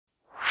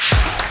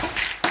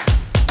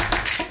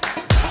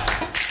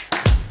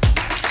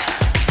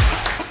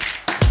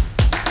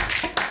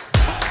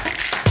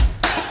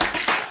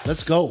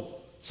Let's go.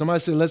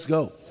 Somebody say, let's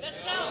go.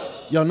 Let's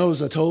go. Y'all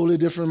notice a totally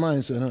different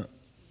mindset, huh?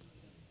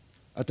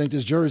 I think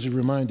this jersey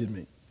reminded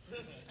me.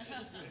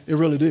 It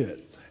really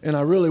did. And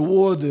I really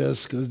wore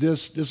this because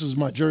this was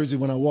my jersey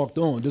when I walked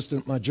on. This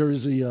is my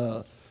jersey,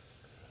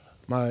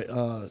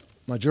 my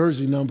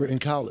jersey number in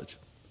college.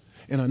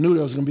 And I knew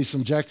there was going to be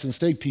some Jackson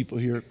State people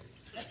here.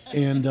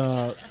 And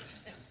I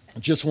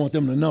just want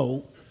them to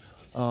know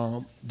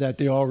that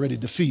they're already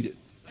defeated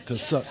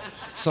because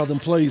Southern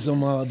plays them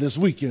this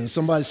weekend.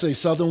 Somebody say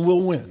Southern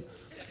will win.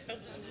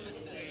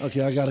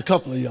 Okay, I got a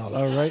couple of y'all,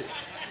 all right?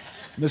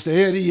 Mr.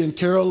 Eddie and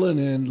Carolyn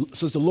and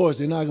Sister Lois,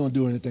 they're not going to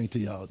do anything to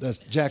y'all. That's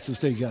Jackson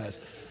State guys.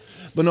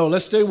 But no,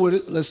 let's stay with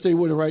it. Let's stay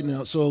with it right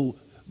now. So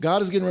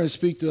God is getting ready to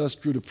speak to us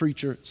through the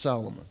preacher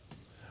Solomon.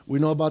 We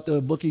know about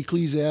the book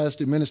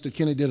Ecclesiastes. Minister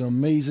Kenny did an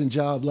amazing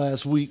job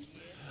last week.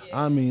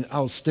 I mean,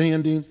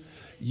 outstanding.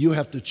 You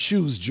have to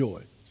choose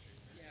joy.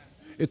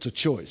 It's a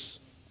choice.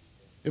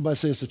 Everybody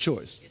say it's a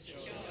choice.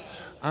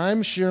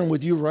 I'm sharing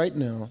with you right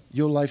now,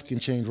 your life can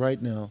change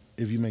right now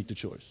if you make the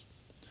choice.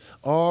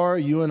 Or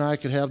you and I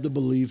could have the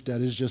belief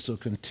that it's just a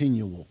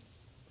continual,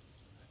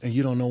 and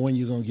you don't know when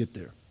you're going to get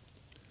there.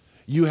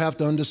 You have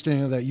to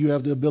understand that you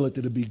have the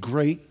ability to be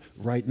great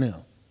right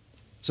now.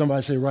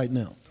 Somebody say right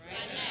now. Right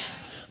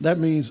now. That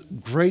means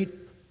great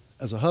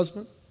as a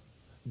husband,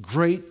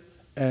 great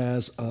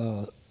as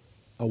a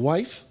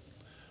wife,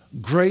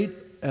 great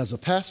as a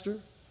pastor,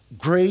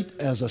 great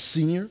as a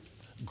senior,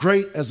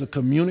 great as a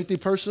community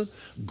person,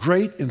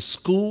 great in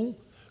school,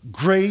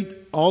 great,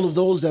 all of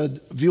those that are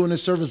viewing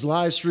this service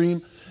live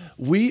stream.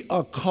 We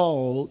are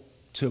called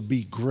to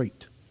be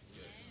great.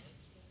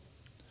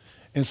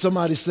 And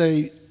somebody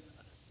say,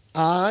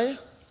 I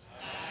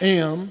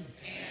am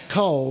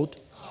called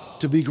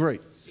to be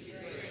great.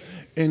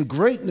 And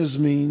greatness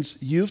means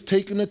you've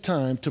taken the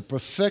time to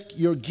perfect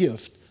your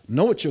gift,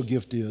 know what your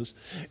gift is,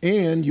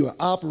 and you're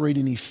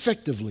operating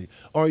effectively,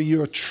 or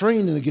you're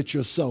training to get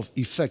yourself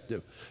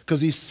effective. Because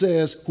he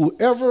says,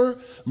 whoever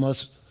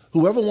wants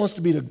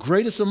to be the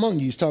greatest among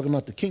you, he's talking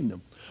about the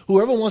kingdom.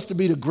 Whoever wants to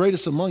be the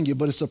greatest among you,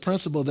 but it's a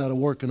principle that'll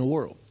work in the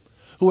world.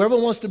 Whoever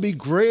wants to be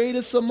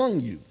greatest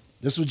among you,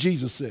 that's what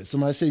Jesus said.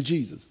 Somebody say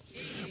Jesus.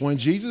 When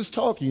Jesus is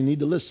talking, you need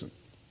to listen.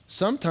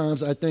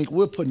 Sometimes I think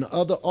we're putting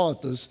other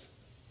authors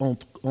on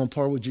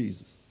par with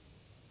Jesus.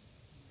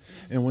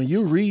 And when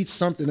you read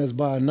something that's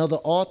by another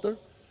author,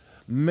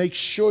 make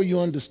sure you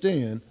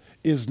understand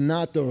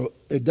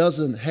it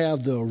doesn't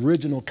have the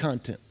original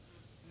content.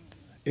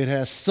 It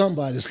has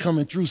somebody that's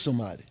coming through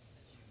somebody.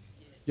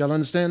 Y'all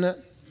understand that?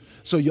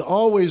 So you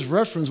always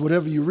reference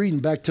whatever you're reading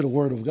back to the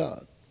Word of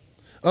God.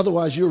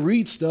 Otherwise, you'll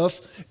read stuff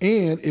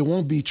and it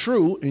won't be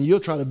true and you'll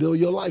try to build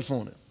your life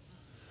on it.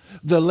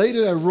 The lady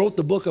that wrote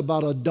the book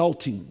about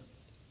adulting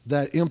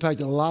that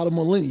impacted a lot of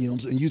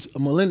millennials, and you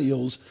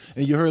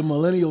heard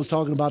millennials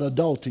talking about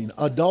adulting.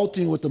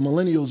 Adulting, what the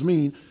millennials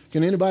mean.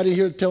 Can anybody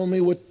here tell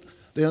me what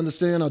they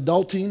understand?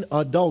 Adulting?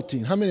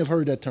 Adulting. How many have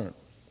heard that term?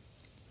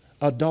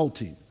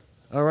 Adulting.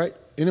 All right?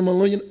 Any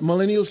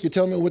millennials can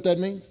tell me what that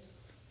means?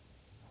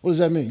 What does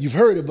that mean? You've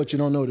heard it, but you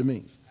don't know what it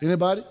means.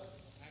 Anybody?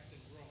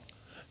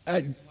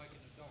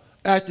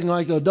 Acting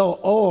like an adult.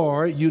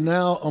 Or you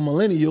now a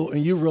millennial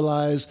and you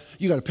realize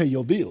you got to pay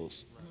your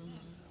bills,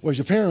 whereas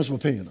your parents were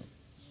paying them.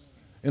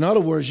 In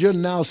other words, you're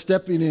now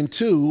stepping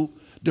into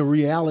the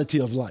reality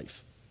of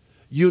life.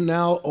 You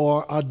now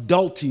are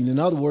adulting. In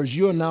other words,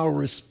 you're now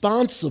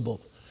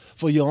responsible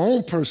for your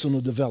own personal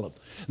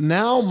development.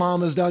 Now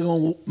mom is not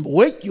going to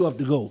wake you up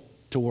to go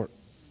to work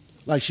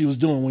like she was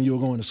doing when you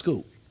were going to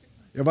school.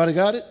 Everybody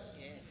got it?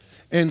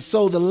 Yes. And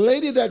so the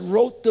lady that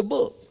wrote the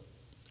book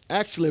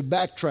actually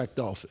backtracked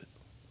off it.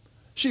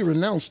 She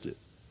renounced it.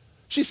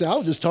 She said, I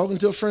was just talking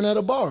to a friend at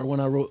a bar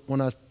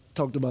when I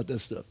talked about that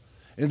stuff.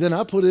 And then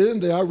I put it in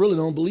there. I really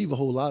don't believe a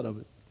whole lot of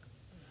it.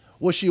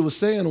 What she was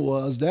saying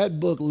was that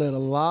book led a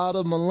lot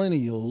of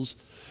millennials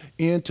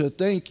into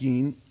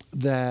thinking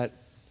that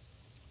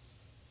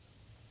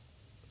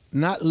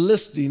not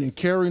listening and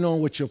carrying on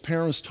what your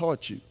parents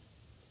taught you,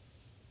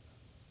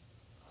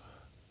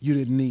 you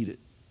didn't need it.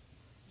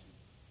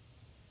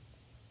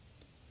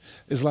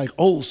 It's like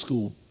old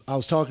school. I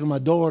was talking to my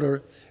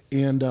daughter,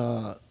 and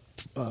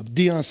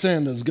Deion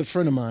Sanders, a good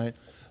friend of mine,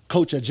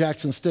 coach at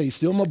Jackson State,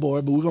 still my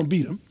boy, but we're going to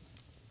beat him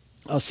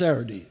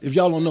Saturday. If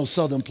y'all don't know,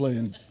 Southern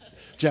playing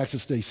Jackson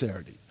State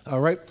Saturday, all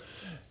right?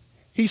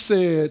 He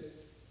said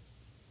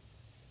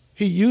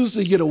he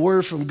usually get a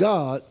word from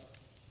God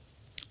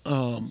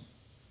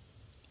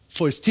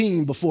for his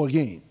team before a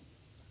game.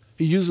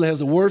 He usually has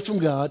a word from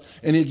God,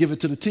 and he'll give it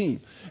to the team.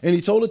 And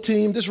he told the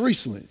team this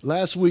recently,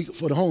 last week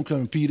for the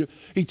homecoming, Peter.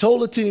 He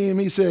told the team,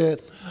 he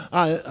said,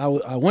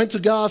 I went to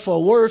God for a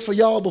word for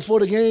y'all before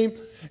the game,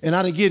 and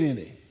I didn't get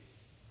any.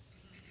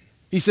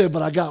 He said,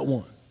 but I got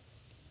one.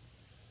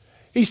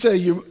 He said,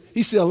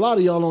 a lot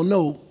of y'all don't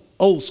know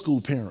old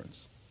school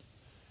parents.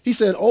 He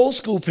said, old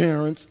school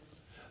parents,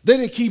 they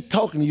didn't keep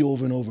talking to you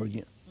over and over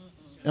again.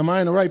 Am I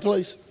in the right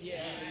place?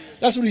 Yeah.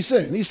 That's what he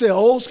said. He said,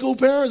 old school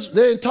parents,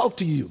 they didn't talk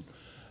to you.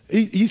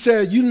 He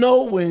said, you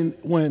know,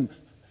 when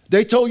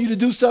they told you to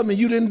do something and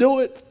you didn't do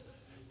it,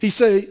 He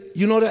said,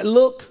 you know that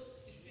look?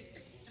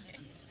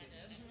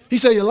 He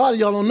said, a lot of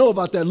y'all don't know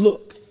about that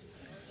look.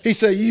 He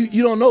said,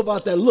 you don't know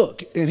about that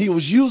look. And he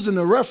was using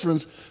the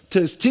reference to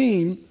his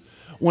team.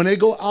 When they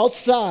go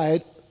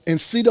outside and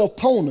see the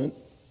opponent,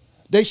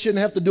 they shouldn't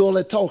have to do all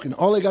that talking.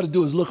 All they got to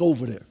do is look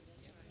over there.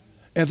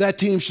 And that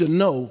team should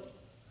know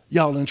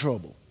y'all in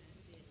trouble.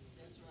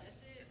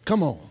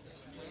 Come on.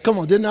 Come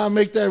on. Didn't I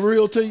make that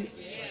real to you?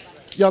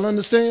 Y'all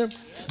understand?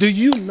 Do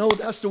you know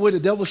that's the way the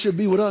devil should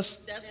be with us?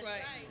 That's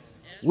right.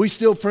 We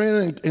still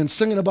praying and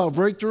singing about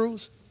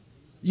breakthroughs?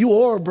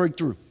 You are a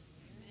breakthrough.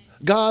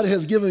 God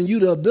has given you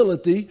the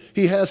ability.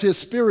 He has his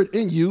spirit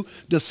in you.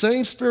 The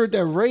same spirit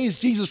that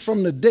raised Jesus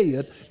from the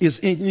dead is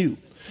in you.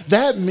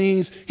 That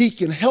means he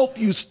can help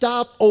you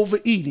stop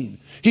overeating.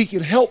 He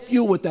can help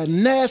you with that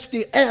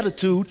nasty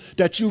attitude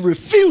that you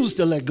refuse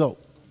to let go.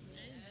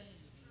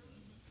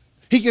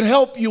 He can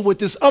help you with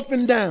this up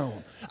and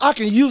down. I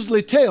can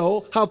usually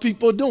tell how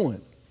people are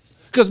doing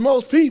because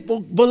most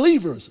people,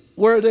 believers,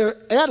 wear their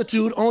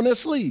attitude on their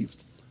sleeves,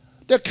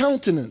 their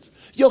countenance.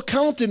 Your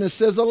countenance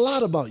says a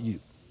lot about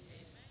you.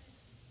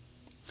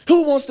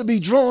 Who wants to be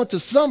drawn to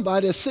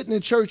somebody that's sitting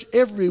in church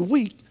every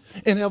week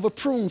and have a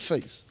prune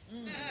face?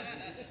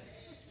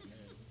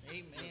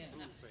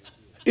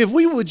 If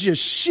we would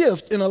just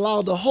shift and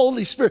allow the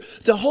Holy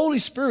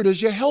Spirit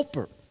is your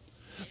helper.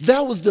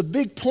 That was the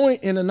big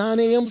point in the 9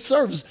 a.m.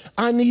 service.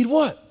 I need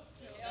what?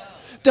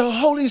 The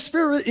Holy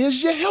Spirit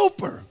is your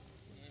helper.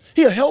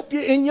 He'll help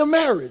you in your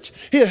marriage.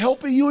 He'll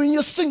help you in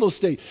your single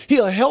state.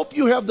 He'll help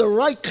you have the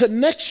right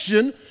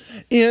connection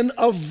in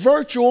a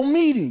virtual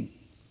meeting.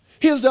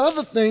 Here's the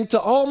other thing to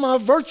all my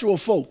virtual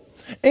folk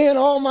and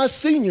all my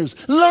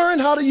seniors. Learn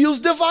how to use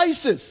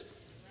devices.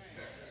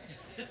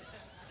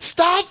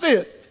 Stop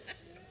it.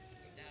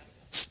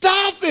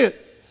 Stop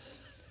it.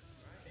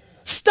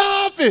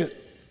 Stop it.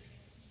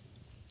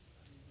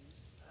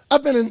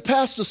 I've been in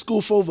pastor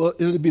school for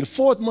it'll be the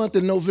 4th month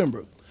in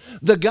November.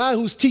 The guy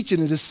who's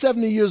teaching it is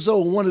 70 years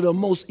old, one of the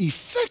most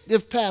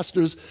effective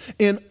pastors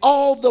in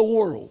all the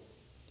world.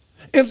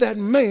 And that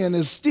man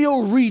is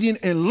still reading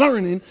and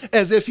learning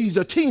as if he's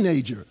a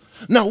teenager.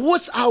 Now,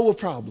 what's our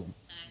problem?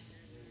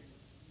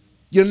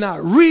 You're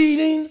not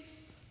reading.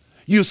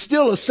 You're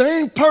still the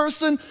same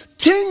person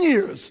 10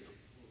 years.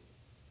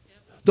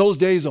 Those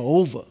days are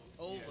over.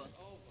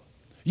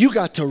 You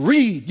got to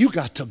read. You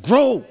got to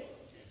grow.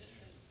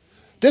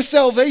 This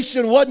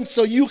salvation wasn't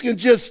so you can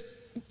just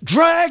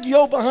drag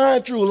your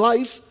behind through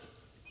life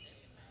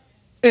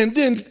and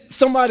then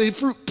somebody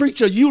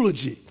preach a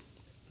eulogy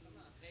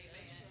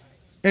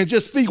and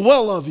just speak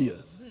well of you.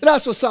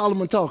 That's what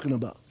Solomon talking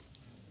about.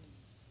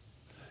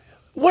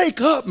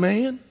 Wake up,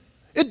 man.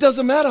 It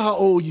doesn't matter how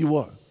old you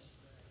are.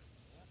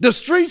 The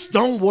streets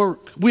don't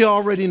work. We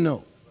already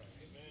know.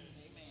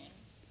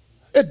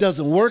 It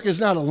doesn't work. It's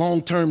not a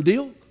long-term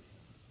deal.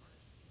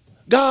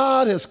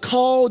 God has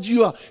called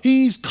you out.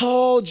 He's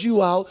called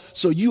you out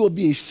so you will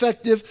be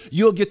effective.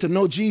 You'll get to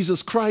know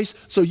Jesus Christ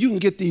so you can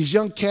get these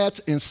young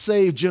cats and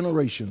save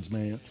generations,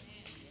 man.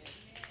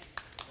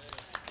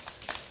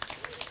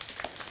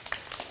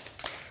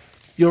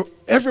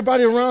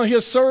 Everybody around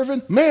here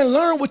serving, man,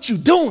 learn what you're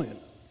doing.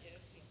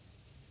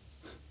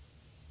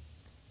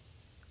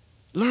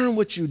 Learn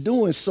what you're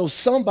doing so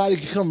somebody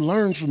can come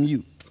learn from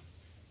you.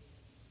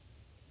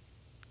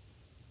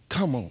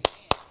 Come on.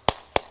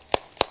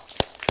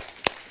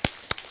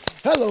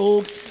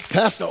 Hello,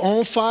 Pastor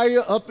on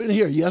fire up in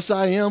here. Yes,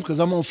 I am, because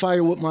I'm on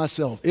fire with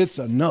myself. It's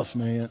enough,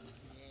 man.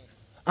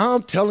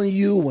 I'm telling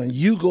you, when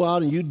you go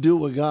out and you do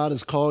what God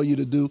has called you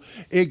to do,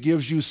 it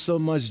gives you so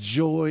much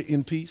joy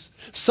and peace.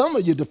 Some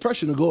of your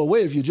depression will go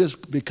away if you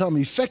just become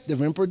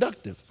effective and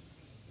productive.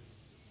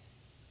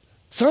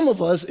 Some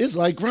of us, it's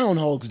like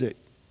Groundhog's Day.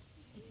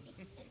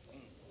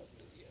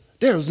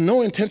 There's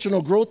no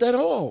intentional growth at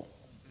all.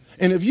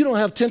 And if you don't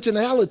have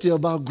intentionality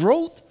about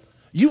growth,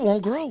 you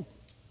won't grow.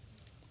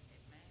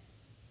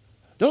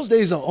 Those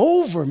days are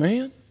over,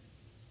 man.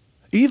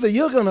 Either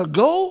you're going to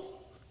go,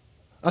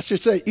 I should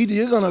say, either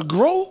you're going to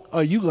grow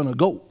or you're going to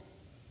go.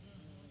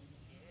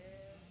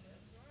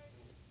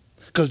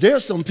 Because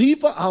there's some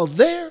people out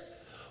there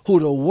who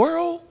the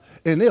world,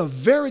 and they're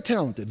very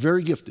talented,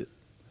 very gifted.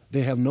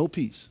 They have no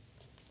peace.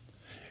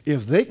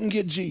 If they can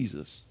get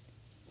Jesus,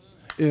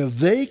 if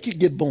they could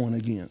get born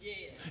again,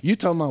 you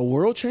talking about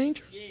world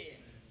changers?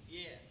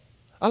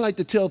 I like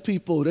to tell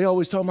people, they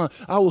always talk about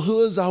our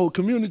hoods, our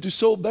community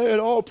so bad,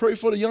 oh, pray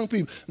for the young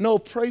people. No,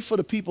 pray for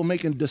the people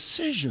making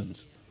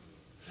decisions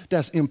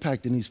that's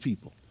impacting these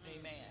people.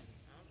 Amen.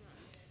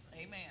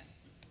 Amen.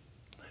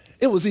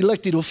 It was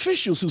elected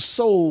officials who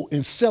sold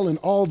and selling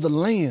all the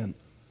land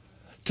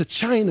to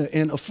China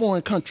and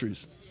foreign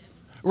countries.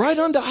 Right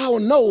under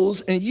our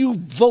nose, and you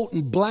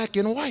voting black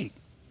and white.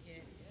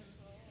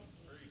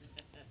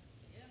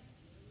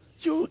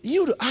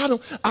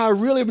 I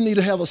really need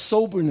to have a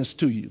soberness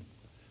to you.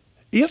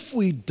 If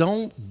we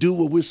don't do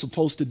what we're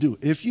supposed to do,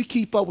 if you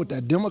keep up with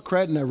that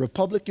Democrat and that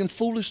Republican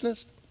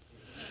foolishness,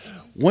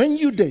 when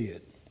you're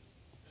dead,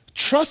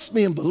 trust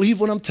me and believe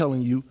what I'm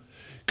telling you,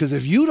 Because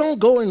if you don't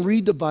go and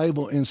read the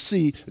Bible and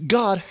see,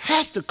 God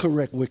has to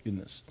correct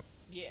wickedness.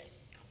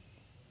 Yes.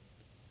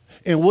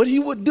 And what he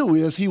would do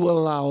is he will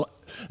allow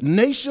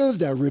nations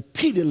that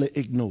repeatedly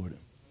ignored him,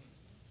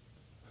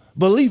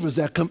 believers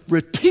that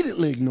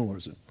repeatedly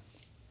ignores him,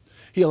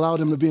 he allowed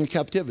them to be in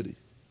captivity.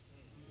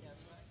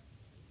 That's right.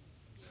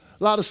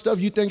 A lot of stuff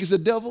you think is the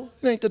devil,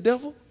 it ain't the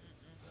devil.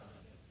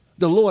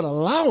 The Lord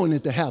allowing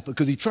it to happen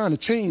because he's trying to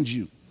change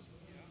you.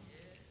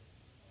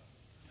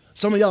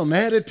 Some of y'all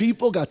mad at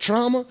people, got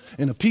trauma,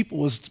 and the people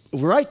was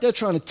right there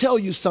trying to tell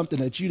you something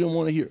that you didn't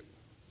want to hear.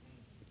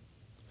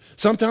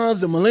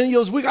 Sometimes the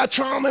millennials, we got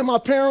trauma in my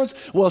parents.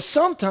 Well,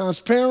 sometimes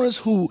parents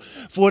who,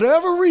 for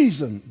whatever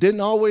reason,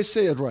 didn't always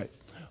say it right,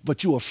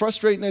 but you were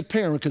frustrating that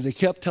parent because they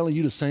kept telling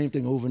you the same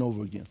thing over and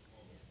over again.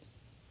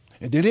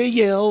 And then they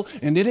yell,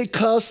 and then they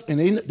cuss, and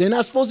they're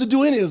not supposed to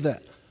do any of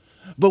that.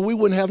 But we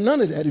wouldn't have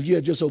none of that if you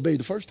had just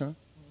obeyed the first time.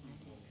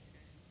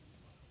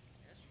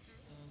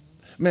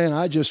 Man,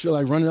 I just feel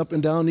like running up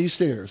and down these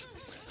stairs.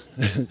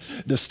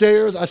 The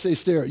stairs, I say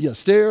stairs, yeah,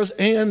 stairs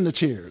and the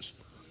chairs.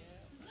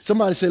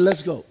 Somebody say,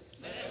 let's go.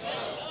 Let's go.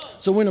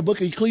 So we're in the book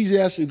of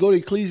Ecclesiastes. Go to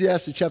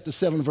Ecclesiastes chapter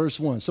 7,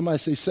 verse 1. Somebody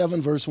say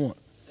 7, verse 1.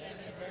 7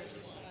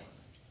 verse 1.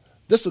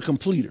 This is a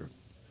completer.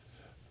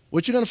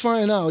 What you're going to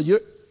find out,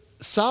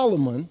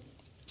 Solomon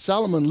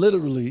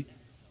literally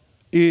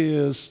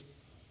is,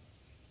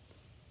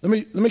 let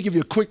me give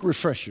you a quick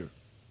refresher.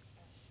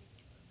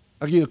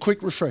 I'll give you a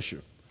quick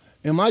refresher.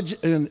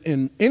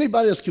 And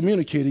anybody that's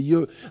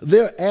communicated,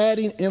 they're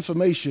adding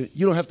information.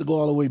 You don't have to go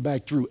all the way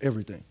back through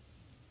everything,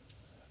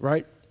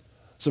 right?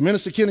 So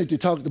Minister Kenny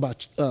talked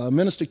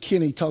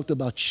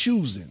about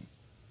choosing.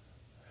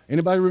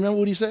 Anybody remember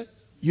what he said?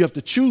 You have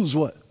to choose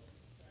what?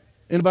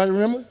 Anybody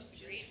remember?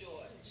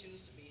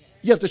 Choose to be happy.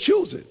 You have to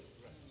choose it.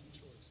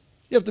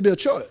 You have to be a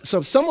choice.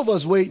 So some of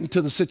us wait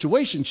until the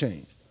situation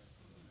changes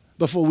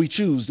before we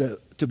choose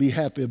to be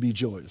happy or be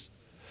joyous.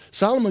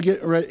 Solomon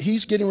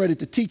he's getting ready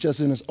to teach us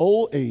in his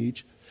old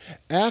age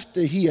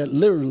after he had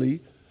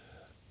literally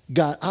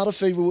got out of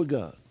favor with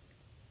God.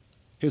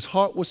 His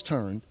heart was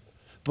turned,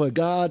 but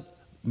God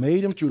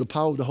made him through the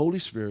power of the Holy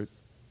Spirit.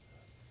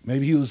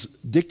 Maybe he was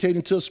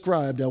dictating to a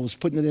scribe that was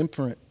putting it in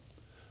print,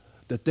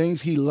 the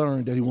things he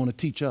learned that he wanted to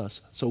teach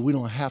us so we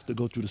don't have to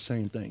go through the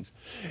same things.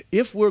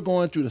 If we're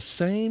going through the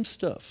same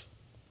stuff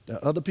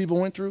that other people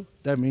went through,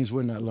 that means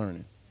we're not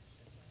learning.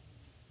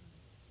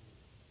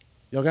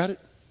 Y'all got it?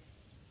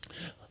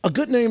 A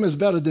good name is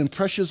better than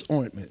precious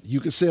ointment. You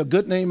can say a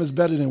good name is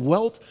better than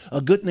wealth. A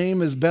good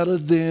name is better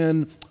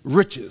than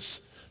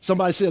riches.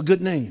 Somebody say a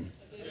good name.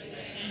 A good name.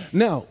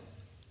 Now,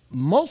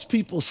 most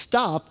people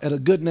stop at a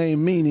good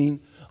name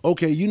meaning,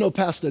 okay, you know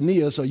Pastor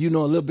Aeneas or you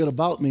know a little bit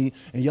about me,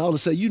 and y'all will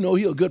say, you know,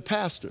 he's a good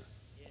pastor.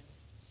 Yeah.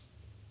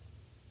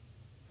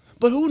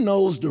 But who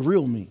knows the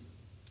real me?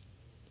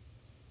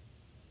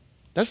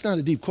 That's not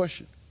a deep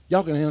question.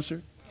 Y'all can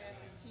answer.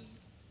 Pastor T.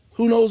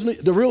 Who knows me?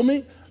 The real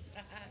me?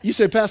 You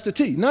say Pastor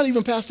T. Not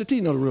even Pastor T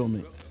know the real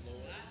me.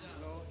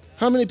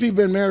 How many people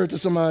been married to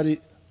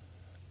somebody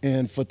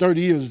and for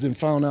 30 years then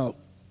found out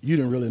you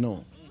didn't really know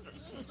him?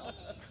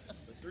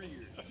 For 3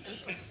 years.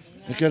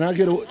 And can I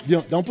get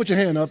a, don't put your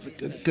hand up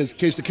in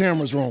case the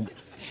camera's wrong.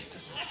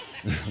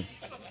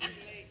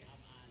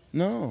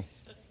 No.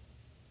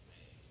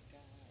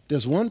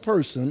 There's one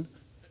person,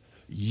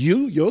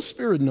 your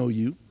spirit know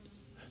you,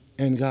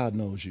 and God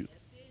knows you.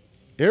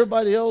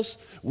 Everybody else,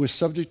 we're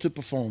subject to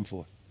perform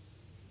for.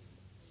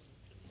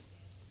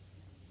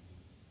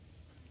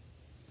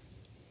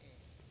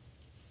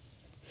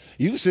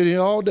 You can sit here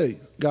all day.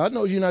 God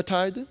knows you're not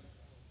tithing.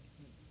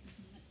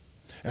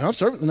 And I'm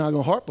certainly not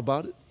going to harp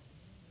about it.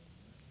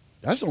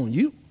 That's on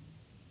you.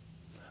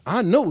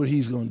 I know what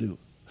he's going to do.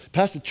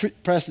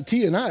 Pastor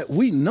T and I,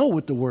 we know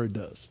what the word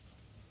does.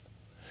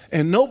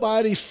 And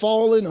nobody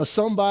falling or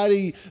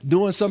somebody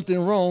doing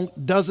something wrong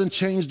doesn't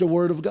change the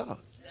word of God.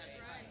 That's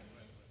right.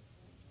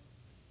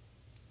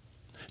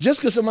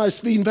 Just because somebody's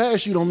speeding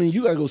past you don't mean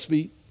you got to go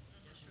speed.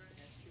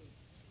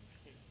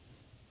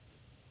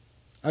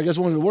 I guess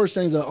one of the worst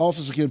things that an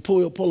officer can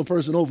pull a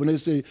person over and they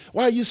say,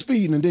 why are you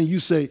speeding? And then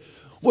you say,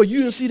 well, you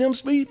didn't see them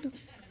speeding?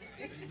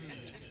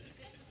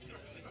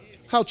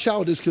 How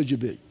childish could you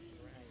be?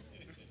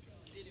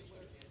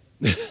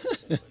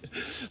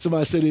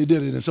 Somebody said they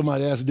did it and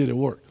somebody asked, did it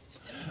work?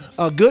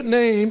 A good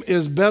name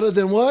is better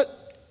than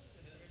what?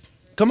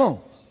 Come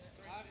on.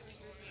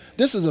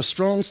 This is a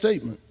strong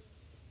statement.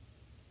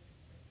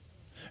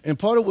 And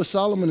part of what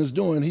Solomon is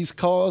doing, he's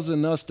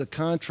causing us to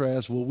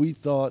contrast what we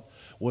thought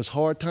was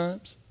hard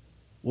times,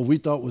 what we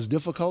thought was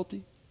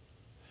difficulty.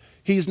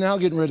 He's now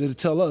getting ready to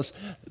tell us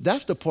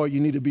that's the part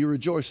you need to be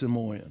rejoicing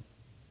more in.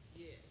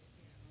 Yes.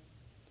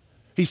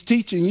 He's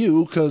teaching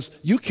you because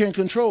you can't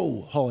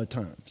control hard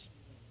times.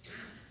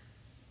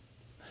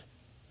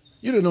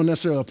 You didn't know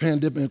necessarily a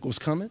pandemic was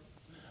coming,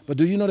 but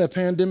do you know that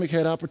pandemic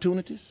had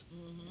opportunities?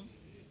 Mm-hmm.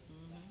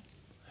 Mm-hmm.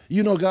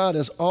 You know God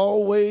has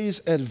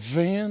always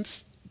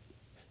advanced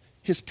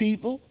his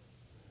people,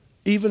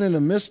 even in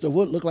the midst of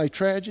what looked like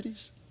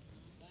tragedies.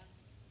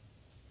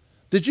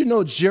 Did you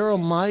know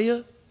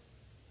Jeremiah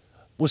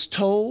was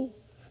told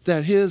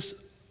that his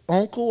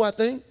uncle, I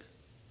think,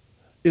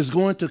 is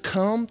going to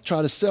come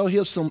try to sell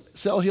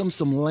him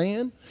some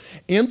land.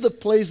 In the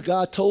place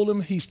God told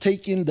him, he's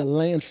taking the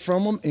land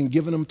from him and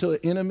giving him to an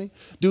enemy.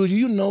 Do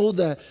you know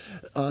that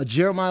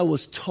Jeremiah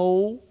was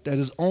told that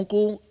his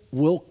uncle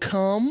will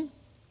come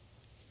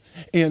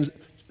and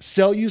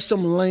sell you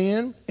some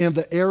land in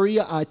the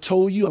area I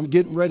told you I'm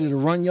getting ready to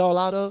run y'all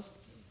out of?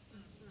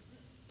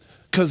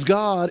 Because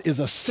God is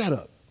a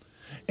setup.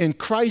 And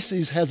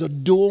crisis has a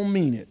dual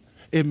meaning.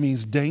 It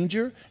means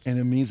danger and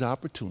it means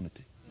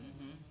opportunity.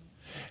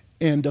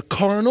 And the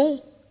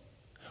carnal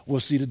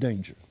will see the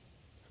danger.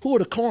 Who are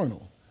the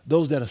carnal?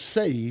 Those that are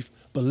saved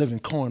but living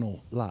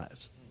carnal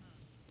lives.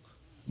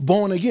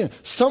 Born again.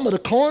 Some of the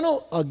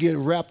carnal are get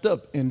wrapped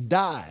up and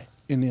die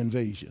in the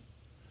invasion.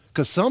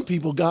 Because some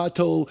people, God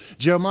told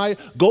Jeremiah,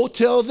 go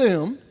tell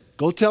them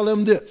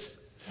this.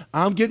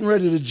 I'm getting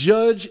ready to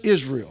judge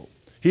Israel.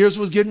 Here's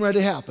what's getting ready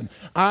to happen.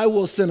 I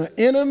will send an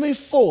enemy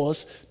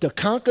force to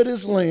conquer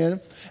this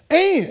land,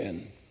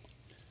 and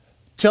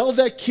tell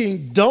that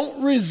king,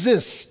 don't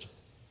resist.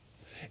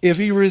 If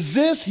he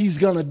resists, he's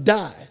going to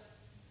die.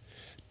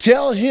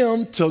 Tell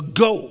him to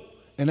go.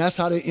 And that's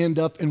how they end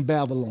up in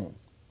Babylon.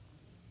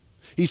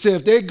 He said,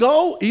 if they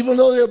go, even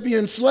though they'll be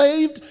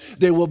enslaved,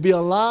 they will be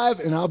alive,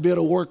 and I'll be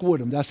able to work with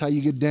them. That's how you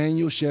get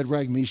Daniel,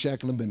 Shadrach,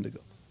 Meshach, and Abednego.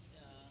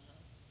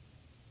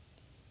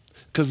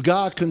 Because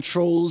God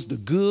controls the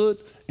good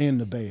and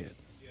the bad.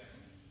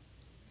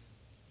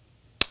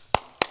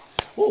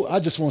 Oh, I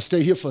just want to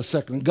stay here for a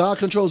second. God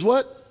controls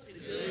what?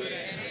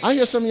 I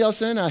hear some of y'all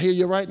saying, I hear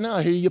you right now.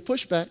 I hear your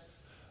pushback.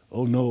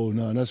 Oh, no,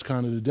 that's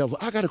kind of the devil.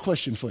 I got a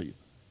question for you.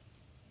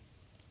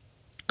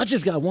 I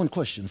just got one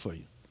question for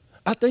you.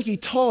 I think he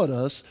taught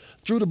us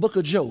through the book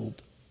of Job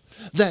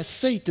that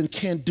Satan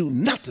can't do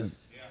nothing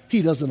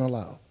he doesn't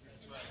allow.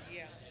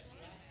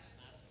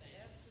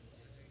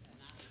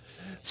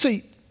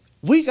 See,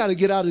 we got to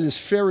get out of this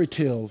fairy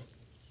tale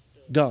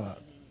God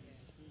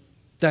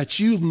that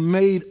you've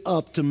made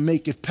up to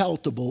make it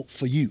palatable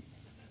for you.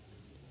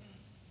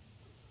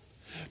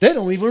 They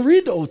don't even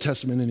read the Old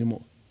Testament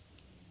anymore.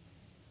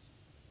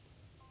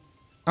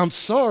 I'm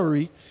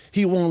sorry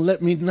he won't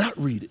let me not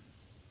read it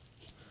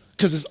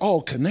because it's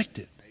all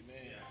connected.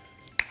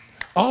 Amen.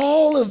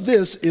 All of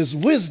this is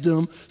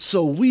wisdom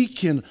so we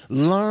can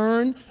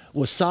learn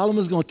what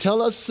Solomon's going to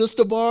tell us,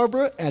 Sister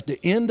Barbara, at the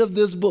end of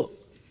this book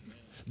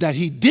that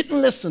he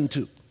didn't listen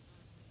to.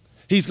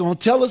 He's going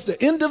to tell us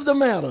the end of the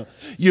matter.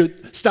 You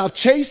stop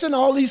chasing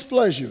all these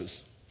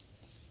pleasures.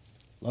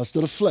 Lust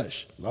of the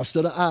flesh, lust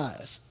of the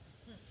eyes.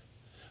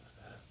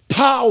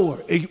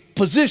 Power, a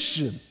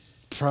position,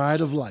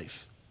 pride of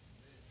life.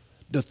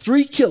 The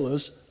three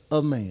killers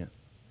of man.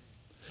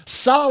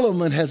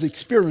 Solomon has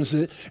experienced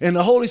it, and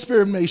the Holy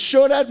Spirit made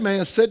sure that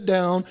man sat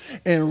down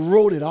and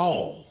wrote it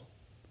all.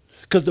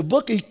 Because the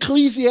book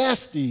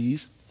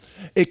Ecclesiastes,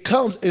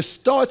 it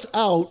starts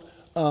out,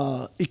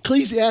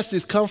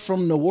 Ecclesiastes comes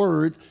from the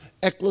word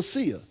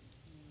ecclesia,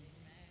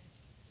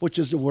 which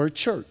is the word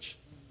church.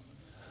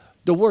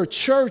 The word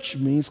church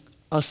means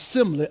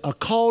assembly, a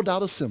called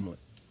out assembly.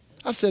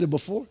 I've said it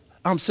before.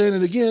 I'm saying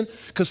it again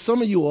because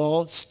some of you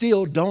all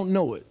still don't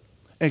know it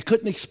and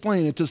couldn't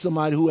explain it to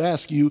somebody who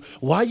asks you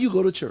why you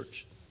go to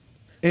church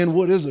and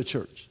what is a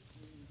church.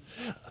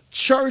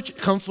 Church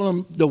comes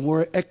from the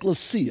word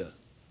ecclesia,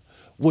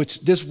 which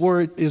this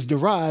word is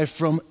derived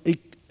from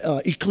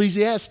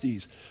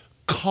Ecclesiastes.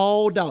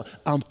 Called out.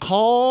 I'm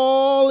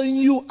calling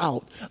you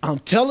out. I'm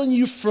telling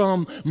you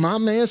from my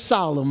man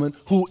Solomon,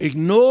 who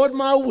ignored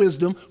my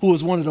wisdom, who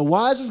was one of the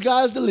wisest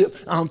guys to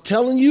live. I'm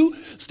telling you,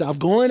 stop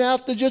going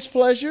after just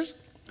pleasures.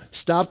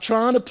 Stop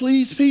trying to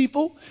please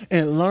people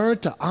and learn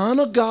to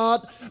honor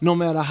God no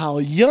matter how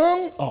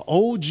young or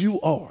old you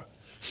are.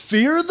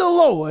 Fear the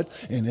Lord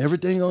and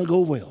everything gonna go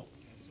well.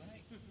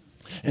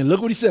 And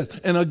look what he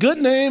says. And a good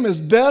name is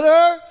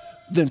better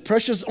than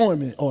precious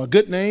ointment, or a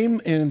good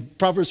name in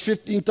Proverbs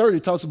 15:30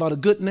 talks about a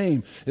good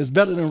name is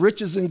better than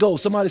riches and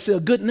gold. Somebody say a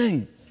good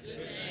name. Good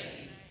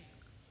name.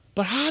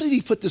 But how did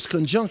he put this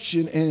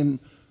conjunction in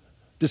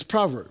this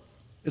proverb?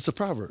 It's a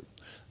proverb.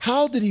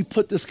 How did he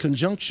put this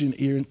conjunction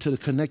here into the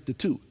connected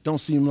two? Don't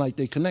seem like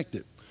they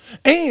connected.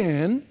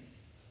 And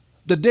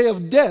the day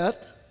of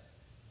death,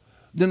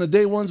 then the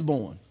day one's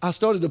born. I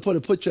started to put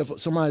a picture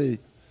of somebody,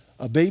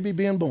 a baby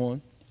being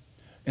born,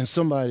 and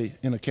somebody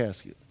in a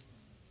casket.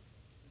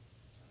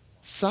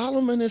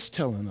 Solomon is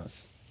telling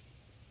us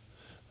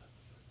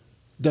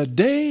the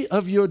day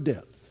of your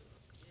death.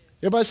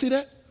 Everybody see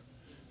that?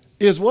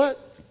 Is what?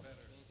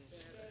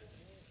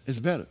 It's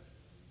better.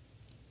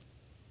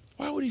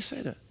 Why would he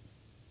say that?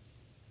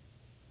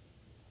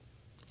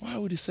 Why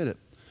would he say that?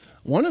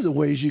 One of the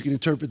ways you can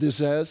interpret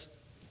this as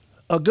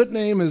a good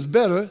name is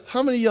better.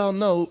 How many of y'all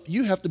know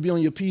you have to be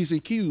on your P's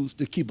and Q's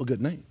to keep a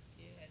good name?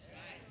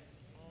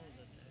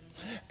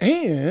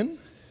 And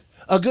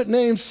a good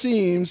name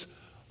seems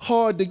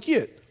hard to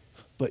get,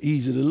 but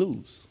easy to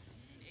lose.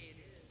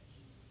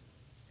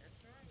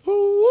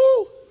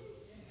 Woo-woo.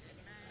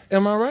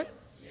 Am I right?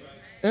 Yes.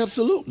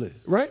 Absolutely,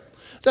 right?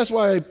 That's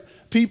why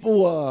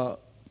people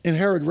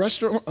inherit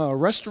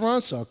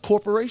restaurants or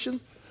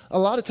corporations, a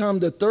lot of times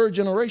the third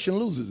generation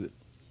loses it.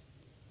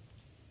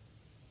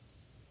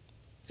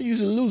 He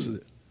usually loses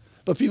it.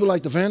 But people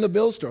like the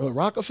Vanderbilts or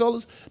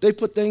Rockefellers, they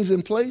put things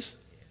in place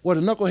where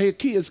the knucklehead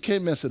kids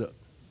can't mess it up.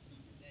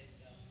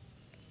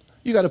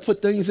 You got to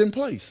put things in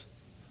place.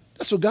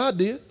 That's what God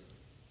did.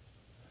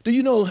 Do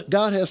you know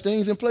God has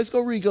things in place?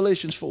 Go read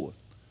Galatians 4.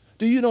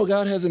 Do you know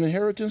God has an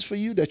inheritance for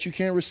you that you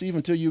can't receive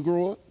until you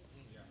grow up?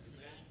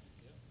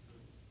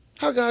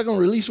 How God going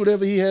to release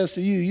whatever he has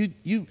to you?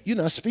 You're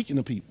not speaking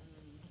to people.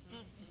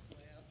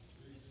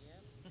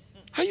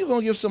 How you going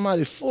to give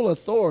somebody full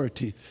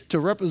authority to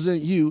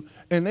represent you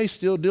and they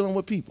still dealing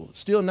with people,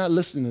 still not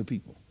listening to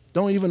people,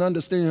 don't even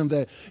understand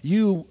that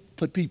you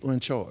put people in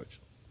charge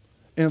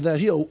and that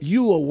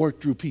you will work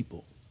through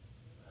people?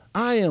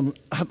 I'm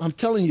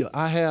telling you,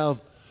 I have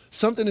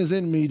something is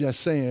in me that's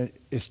saying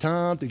it's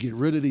time to get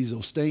rid of these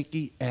old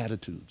stinky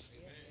attitudes.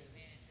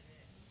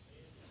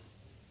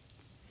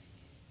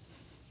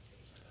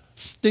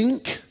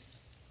 Stinking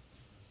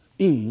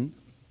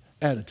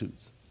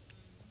attitudes.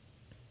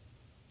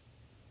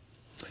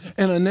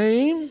 And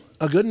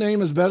a good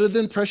name is better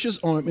than precious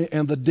ointment,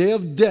 and the day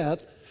of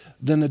death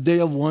than the day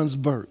of one's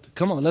birth.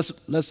 Come on,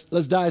 let's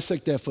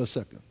dissect that for a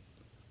second.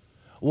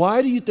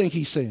 Why do you think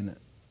he's saying that?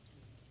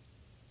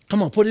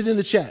 Come on, put it in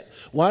the chat.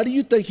 Why do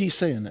you think he's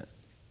saying that?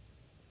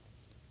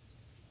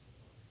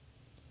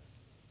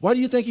 Why do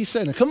you think he's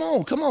saying that? Come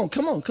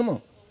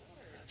on.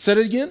 Say it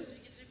again.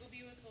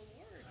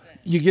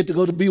 You get to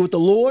go to be with the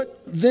Lord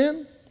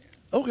then?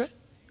 Okay.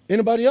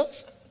 Anybody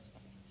else?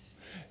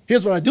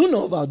 Here's what I do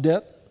know about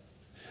death,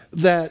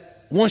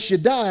 that once you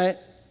die,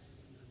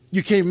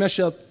 you can't mess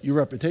up your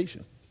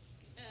reputation.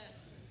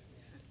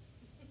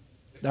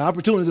 The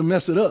opportunity to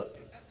mess it up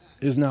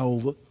is now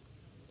over.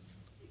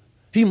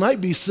 He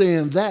might be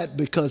saying that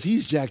because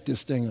he's jacked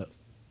this thing up.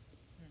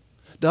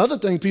 The other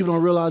thing people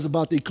don't realize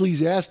about the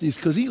Ecclesiastes,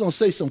 because he's going to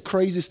say some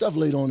crazy stuff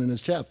later on in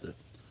this chapter,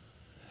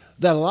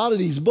 that a lot of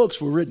these books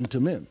were written to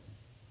men.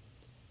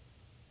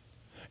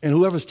 And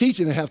whoever's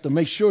teaching it have to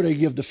make sure they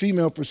give the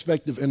female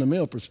perspective and the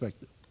male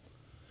perspective.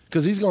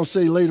 Because he's going to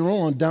say later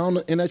on, down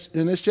in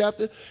this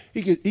chapter,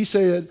 he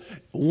said,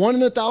 1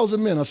 in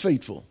 1,000 men are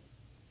faithful.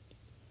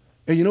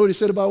 And you know what he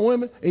said about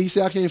women? And he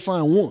said, I can't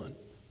find one.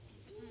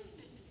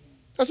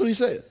 That's what he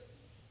said.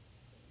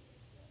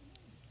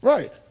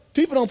 Right.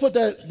 People don't put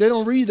that, they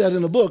don't read that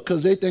in the book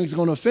because they think it's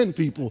going to offend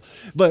people.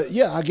 But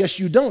yeah, I guess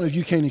you don't if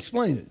you can't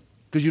explain it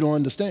because you don't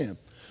understand.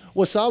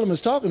 What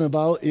Solomon's talking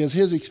about is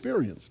his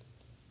experience.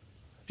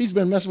 He's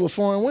been messing with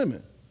foreign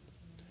women.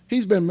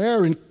 He's been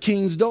marrying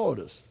king's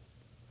daughters.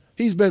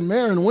 He's been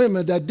marrying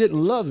women that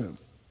didn't love him,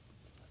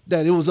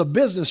 that it was a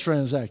business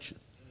transaction.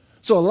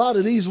 So a lot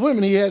of these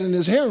women he had in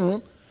his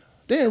harem,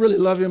 they didn't really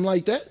love him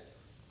like that.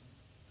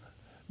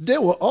 They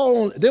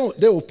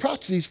were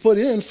proxies put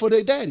in for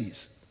their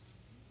daddies.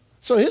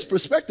 So his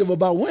perspective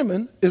about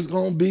women is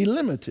going to be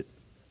limited.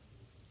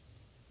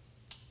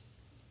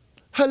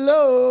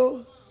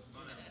 Hello?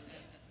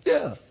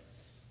 Yeah.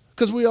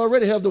 Because we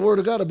already have the word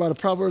of God about a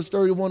Proverbs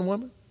 31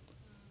 woman.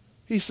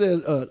 He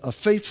says, a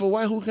faithful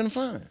wife who can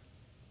find.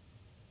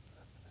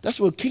 That's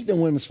what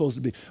kingdom women's supposed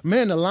to be.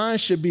 Man, the line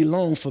should be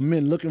long for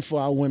men looking for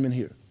our women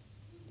here.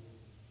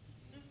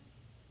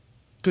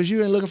 Because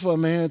you ain't looking for a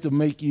man to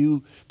make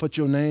you put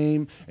your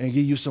name and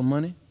give you some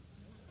money.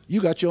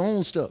 You got your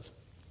own stuff.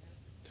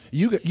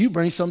 You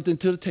bring something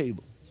to the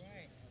table.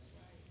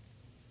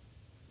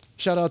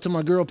 Shout out to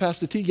my girl,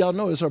 Pastor T. Y'all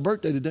know it's her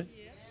birthday today.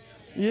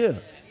 Yeah.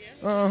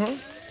 Uh-huh.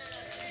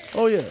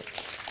 Oh, yeah.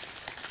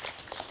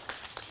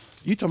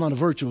 You talking about a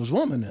virtuous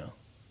woman now.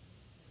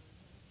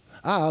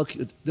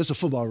 This is a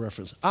football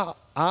reference.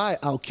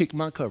 I'll kick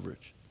my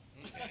coverage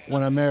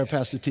when I marry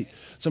Pastor T.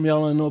 Some of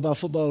y'all don't know about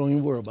football, don't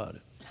even worry about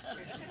it.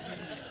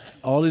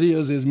 All it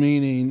is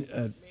meaning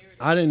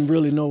I didn't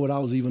really know what I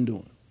was even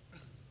doing.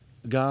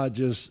 God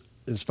just,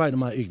 in spite of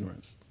my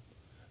ignorance,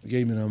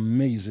 gave me an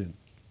amazing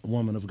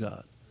woman of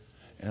God.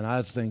 And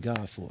I thank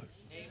God for it.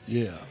 Amen.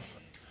 Yeah.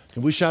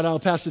 Can we shout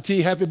out Pastor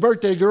T? Happy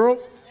birthday, girl.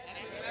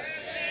 Happy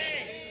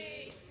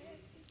birthday.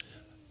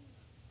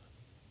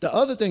 The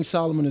other thing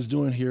Solomon is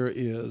doing here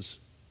is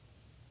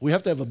we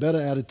have to have a better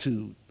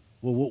attitude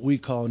with what we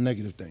call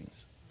negative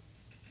things.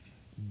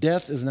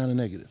 Death is not a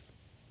negative.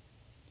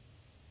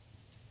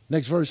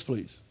 Next verse,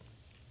 please.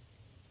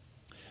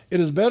 It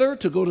is better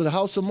to go to the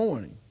house of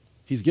mourning.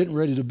 He's getting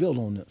ready to build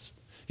on this.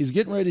 He's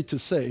getting ready to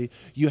say,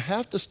 you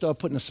have to start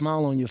putting a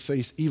smile on your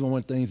face even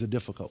when things are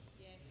difficult.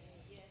 Yes.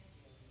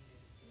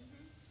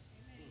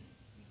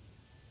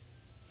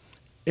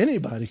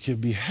 Anybody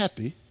could be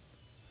happy.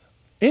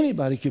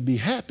 Anybody could be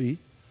happy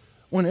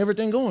when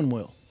everything's going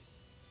well.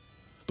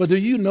 But do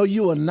you know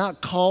you are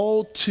not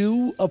called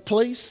to a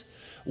place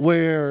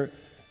where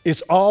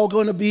it's all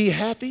going to be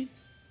happy?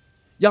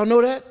 Y'all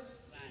know that?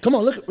 Come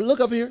on,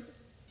 look up here.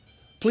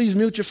 Please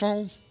mute your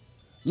phones.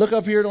 Look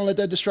up here. Don't let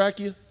that distract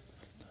you.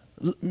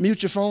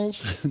 Mute your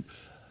phones.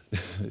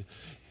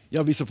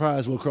 Y'all be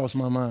surprised what cross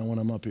my mind when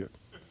I'm up here.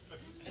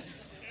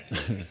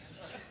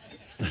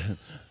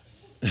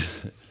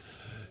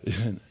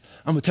 I'm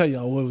going to tell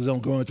y'all what was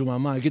going through my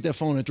mind. Get that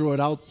phone and throw it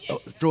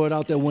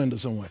out that window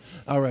somewhere.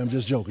 All right, I'm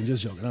just joking.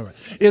 All right.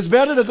 It's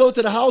better to go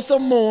to the house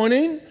of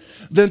mourning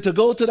than to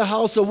go to the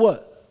house of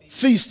what?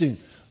 Feasting.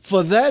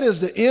 For that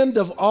is the end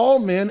of all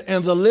men,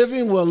 and the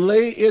living will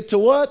lay it to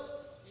what?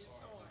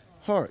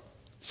 Heart.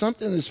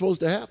 Something is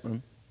supposed to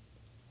happen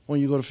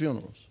when you go to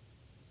funerals.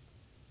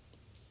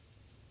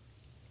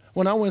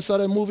 When I went and saw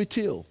that movie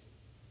Till,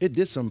 it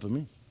did something for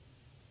me.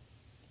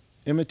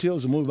 Emmett Till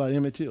is a movie about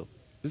Emmett Till.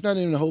 It's not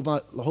even a whole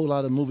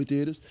lot of movie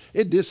theaters.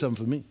 It did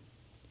something for me.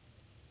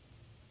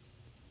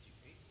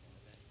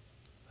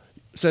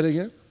 Say that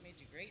again? Made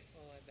you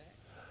grateful, I bet.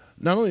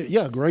 Not only,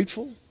 yeah,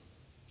 grateful.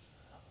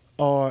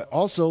 Or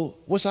also,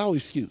 what's our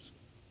excuse?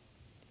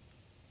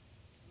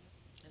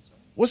 That's right.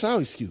 What's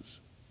our excuse?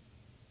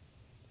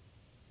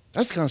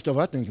 That's the kind of stuff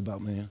I think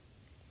about, man.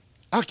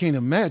 I can't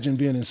imagine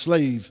being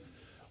enslaved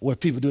where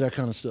people do that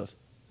kind of stuff.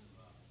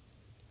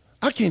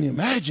 I can't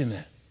imagine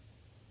that.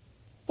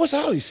 What's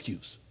our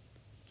excuse?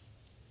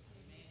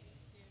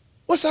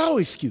 What's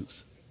our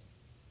excuse?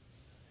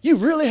 You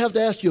really have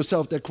to ask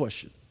yourself that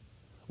question.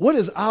 What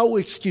is our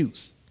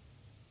excuse?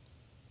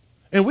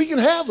 And we can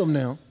have them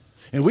now.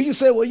 And we can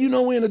say, well, you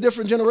know, we're in a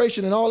different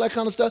generation and all that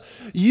kind of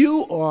stuff.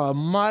 You are a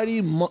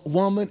mighty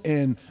woman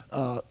and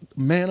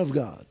man of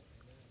God.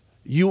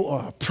 You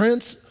are a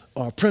prince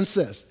or a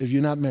princess if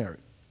you're not married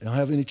and don't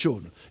have any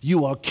children.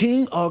 You are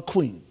king or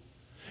queen.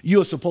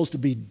 You're supposed to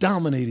be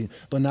dominating,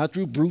 but not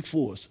through brute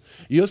force.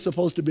 You're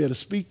supposed to be able to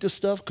speak to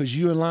stuff because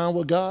you're in line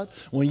with God.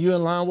 When you're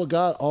in line with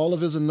God, all of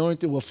his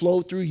anointing will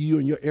flow through you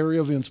in your area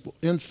of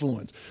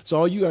influence. So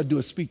all you got to do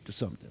is speak to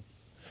something.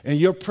 And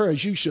your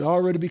prayers, you should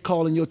already be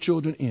calling your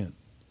children in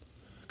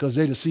because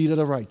they're the seed of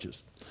the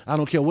righteous. I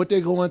don't care what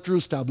they're going through.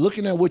 Stop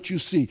looking at what you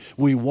see.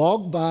 We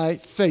walk by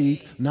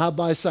faith, not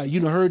by sight. You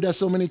done heard that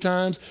so many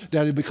times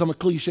that it become a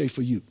cliche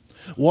for you.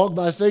 Walk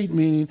by faith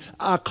meaning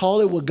I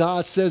call it what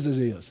God says it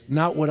is,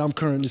 not what I'm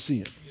currently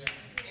seeing. Yes.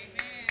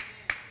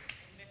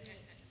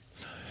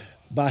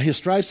 By his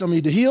stripes I'm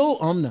either healed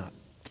or I'm not.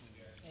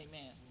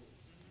 Amen.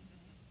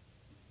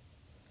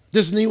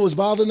 This knee was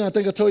bothering me. I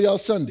think I told y'all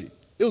Sunday.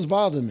 It was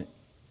bothering me.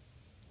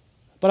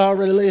 But I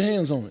already laid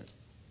hands on it.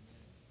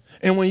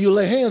 And when you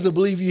lay hands to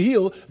believe you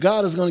heal,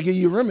 God is going to give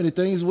you remedy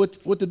things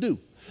what to do.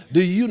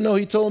 Do you know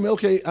he told me,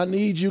 okay, I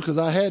need you because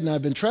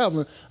I've been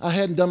traveling. I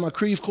hadn't done my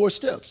Creve Course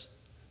steps.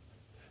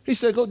 He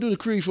said, go do the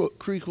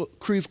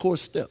Creve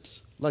Course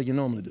steps like you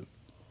normally do.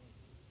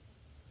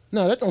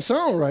 Now, that don't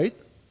sound right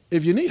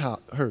if your knee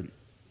hurt.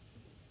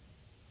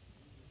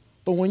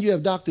 But when you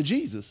have Dr.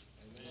 Jesus,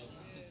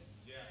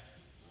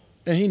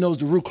 and he knows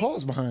the root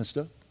cause behind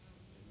stuff,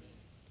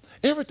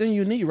 everything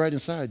you need right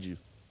inside you.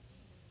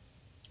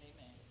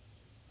 Amen.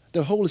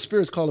 The Holy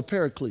Spirit's called a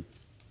paraclete,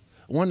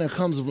 one that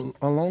comes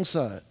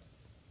alongside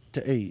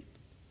to aid.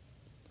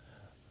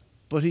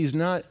 But he's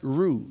not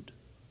rude.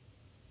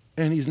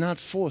 And he's not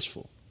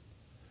forceful.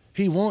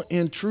 He won't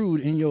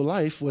intrude in your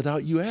life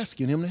without you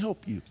asking him to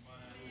help you.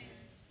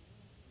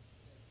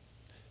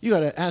 You got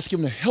to ask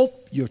him to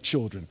help your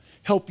children,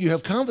 help you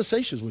have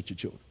conversations with your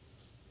children.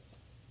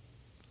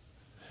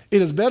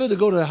 It is better to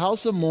go to the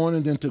house of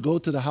mourning than to go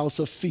to the house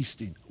of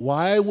feasting.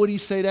 Why would he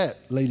say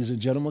that, ladies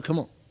and gentlemen? Come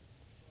on.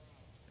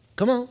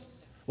 Come on.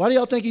 Why do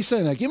y'all think he's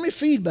saying that? Give me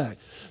feedback.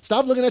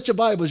 Stop looking at your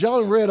Bibles.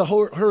 Y'all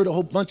heard a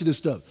whole bunch of this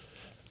stuff.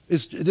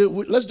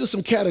 Let's do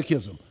some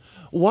catechism.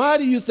 Why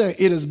do you think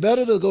it is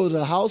better to go to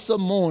the house of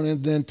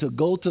mourning than to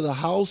go to the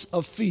house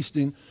of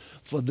feasting?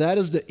 For that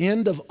is the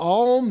end of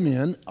all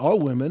men or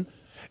women,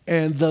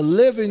 and the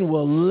living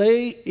will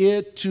lay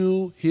it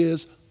to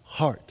his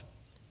heart.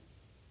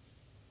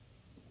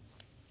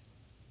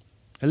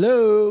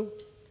 Hello?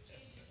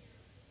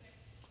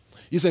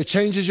 You say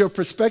changes your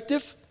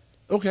perspective?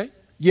 Okay.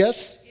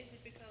 Yes? Is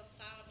it because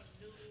Solomon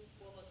knew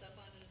what was up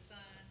under the sun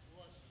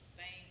was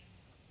vain?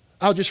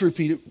 I'll just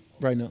repeat it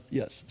right now.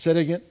 Yes. Say it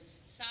again.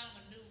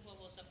 Solomon knew what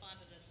was up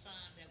under the sun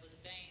that was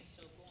vain,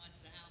 so going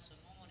to the house of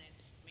mourning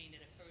means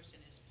that a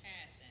person is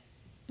passing.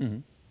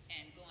 Mm-hmm.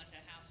 And going to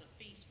the house of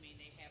feast means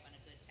they're having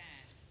a good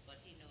time, but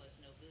he knows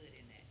there's no good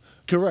in that.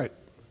 Correct.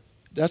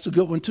 That's a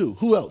good one too.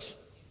 Who else?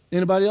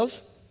 Anybody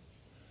else?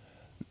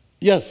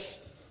 Yes.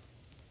 I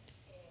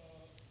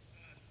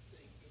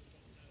think, if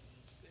I'm not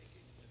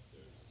mistaken, that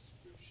there's a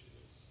scripture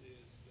that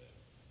says that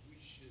we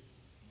should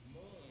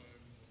mourn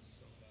when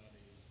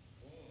somebody is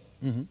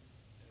born, Mm-hmm.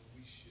 and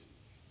we should,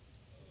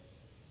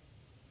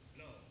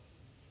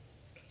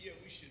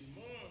 we should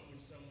mourn when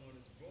someone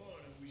is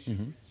born, and we should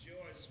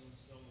rejoice when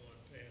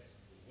someone passes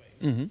away.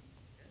 Mm-hmm.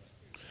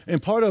 And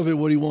part of it,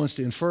 what he wants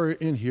to infer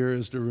in here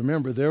is to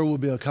remember there will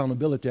be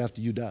accountability after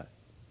you die.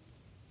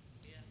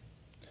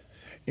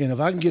 And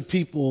if I can get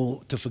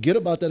people to forget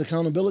about that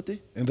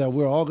accountability and that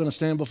we're all going to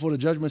stand before the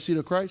judgment seat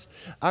of Christ,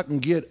 I can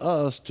get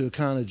us to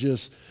kind of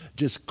just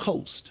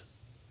coast.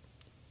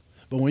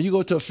 But when you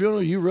go to a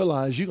funeral, you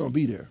realize you're going to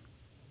be there.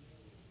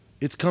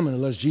 It's coming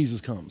unless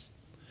Jesus comes.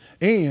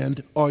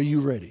 And are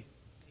you ready?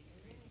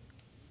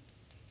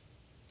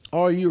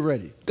 Are you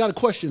ready? Got a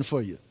question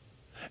for you.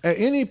 At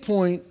any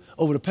point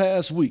over the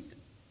past week,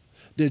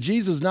 Did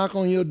Jesus knock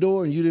on your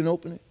door and you didn't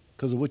open it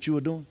because of what you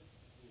were doing?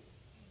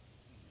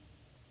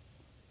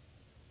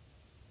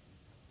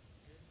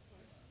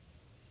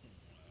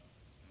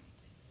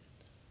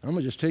 I'm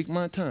going to just take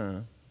my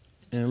time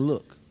and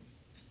look.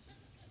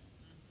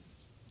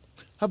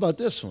 How about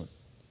this one?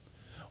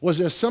 Was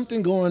there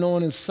something going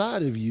on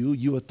inside of you,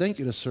 you were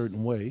thinking a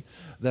certain way,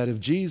 that if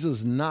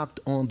Jesus knocked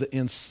on the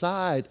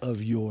inside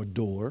of your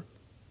door,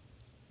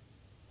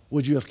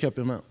 would you have kept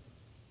him out?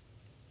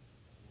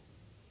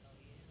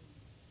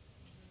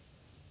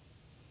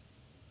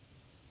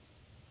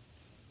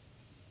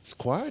 It's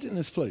quiet in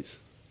this place.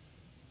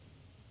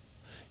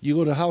 You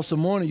go to the house of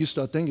mourning, you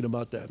start thinking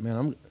about that.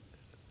 Man,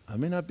 I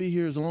may not be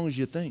here as long as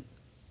you think.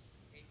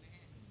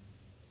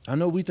 I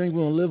know we think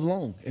we're going to live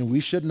long, and we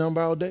should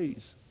number our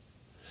days.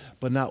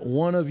 But not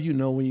one of you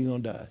know when you're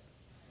going to die.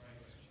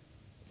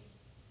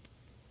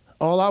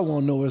 All I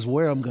want to know is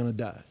where I'm going to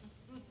die.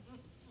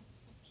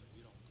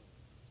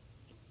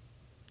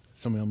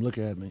 Some of them look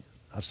at me.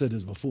 I've said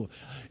this before.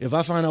 If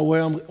I find out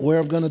where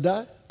I'm going to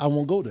die, I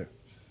won't go there.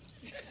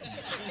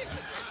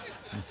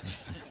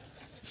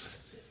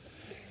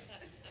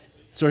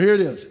 So here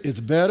it is. It's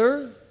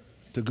better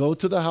to go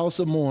to the house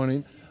of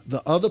mourning.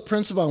 The other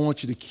principle I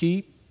want you to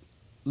keep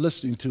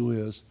listening to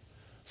is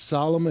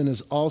Solomon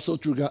is also,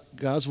 through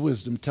God's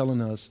wisdom,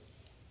 telling us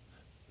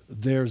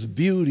there's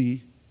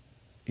beauty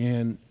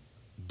in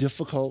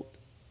difficult,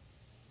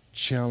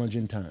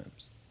 challenging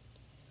times.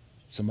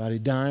 Somebody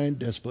dying,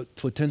 there's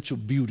potential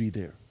beauty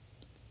there.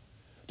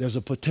 There's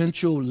a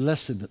potential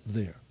lesson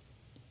there.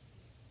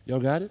 Y'all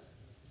got it?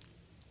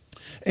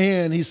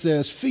 And he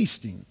says,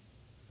 feasting.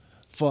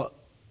 For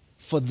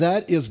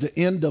that is the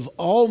end of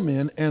all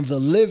men, and the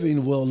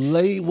living will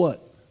lay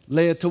what?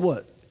 Lay it to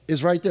what?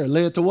 It's right there.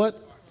 Lay it to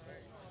what?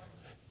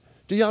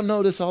 Do y'all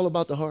know this all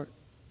about the heart?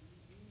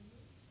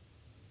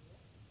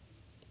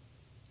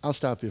 I'll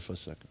stop here for a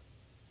second.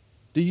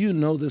 Do you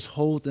know this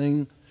whole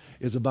thing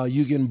is about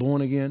you getting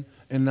born again,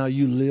 and now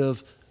you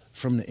live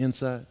from the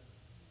inside?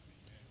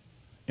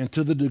 And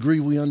to the degree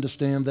we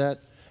understand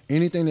that,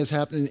 anything that's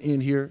happening in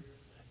here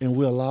and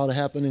we allow to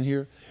happen in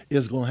here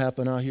is going to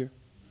happen out here.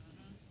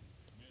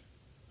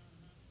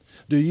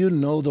 Do you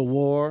know the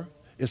war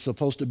is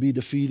supposed to be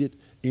defeated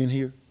in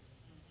here?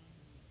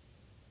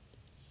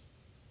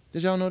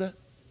 Did y'all know that?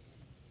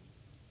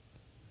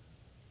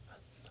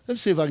 Let me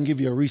see if I can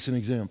give you a recent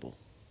example.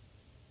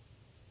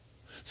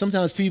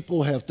 Sometimes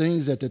people have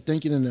things that they're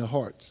thinking in their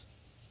hearts.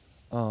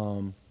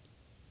 I'll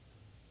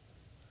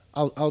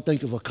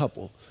think of a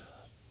couple.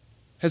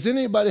 Has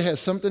anybody had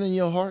something in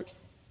your heart?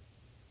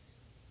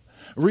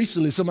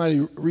 Recently, somebody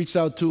reached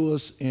out to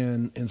us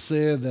and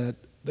said that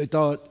they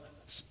thought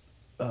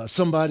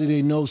somebody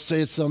they know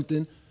said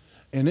something,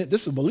 and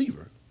this is a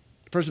believer.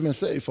 The person been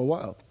saved for a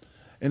while.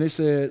 And they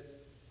said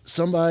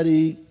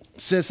somebody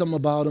said something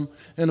about them.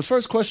 And the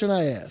first question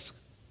I asked,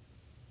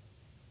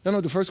 you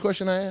know the first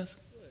question I asked?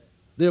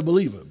 They're a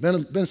believer,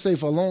 been saved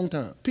for a long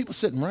time. People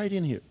sitting right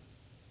in here.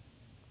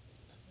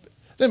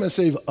 They've been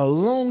saved a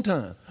long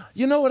time.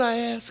 You know what I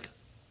asked?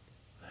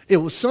 It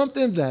was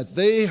something that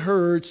they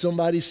heard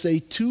somebody say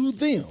to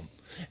them,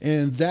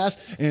 and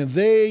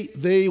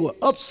they were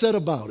upset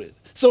about it.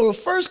 So the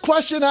first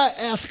question I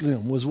asked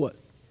them was what?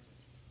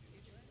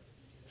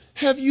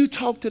 Have you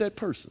talked to that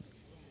person?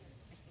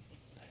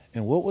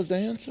 And what was the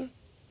answer?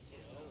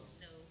 No.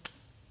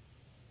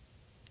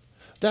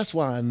 That's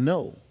why I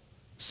know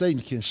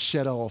Satan can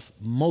shut off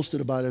most of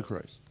the body of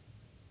Christ.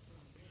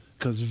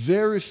 Because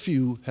very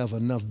few have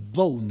enough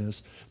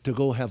boldness to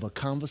go have a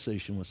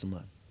conversation with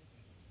somebody.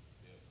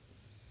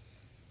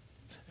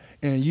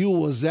 And you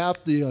will zap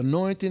the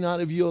anointing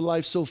out of your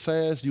life so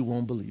fast you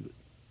won't believe it.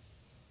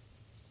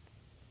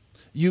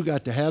 You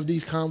got to have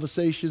these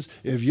conversations.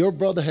 If your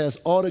brother has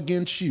aught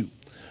against you,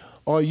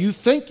 or you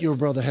think your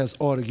brother has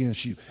aught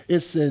against you, it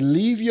said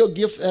leave your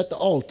gift at the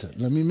altar.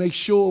 Let me make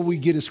sure we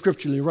get it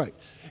scripturally right.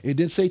 It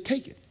didn't say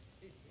take it.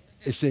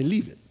 It said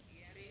leave it.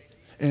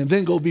 And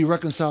then go be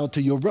reconciled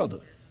to your brother.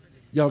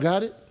 Y'all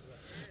got it?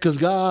 Because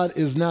God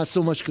is not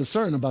so much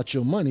concerned about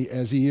your money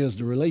as he is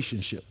the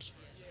relationships.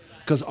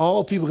 Because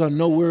all people are going to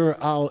know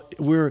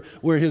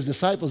we're his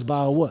disciples by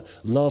our what?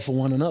 Love for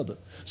one another.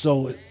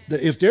 So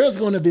if there's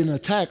going to be an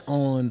attack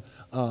on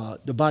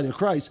the body of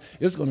Christ,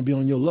 it's going to be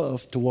on your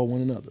love toward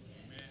one another.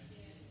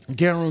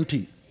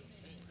 Guaranteed.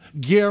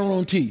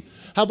 Guaranteed.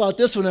 How about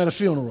this one at a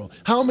funeral?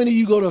 How many of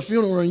you go to a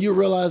funeral and you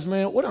realize,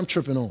 man, what I'm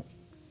tripping on?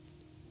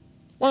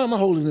 Why am I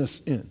holding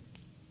this in?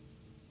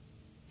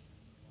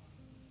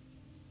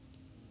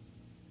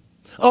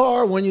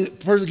 Or when you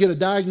first get a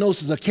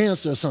diagnosis of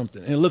cancer or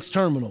something and it looks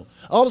terminal,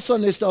 all of a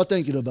sudden they start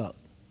thinking about,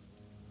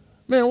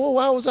 man, well,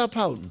 why was I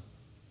pouting?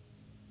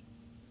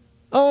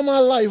 All my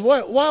life,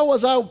 why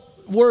was I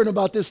worrying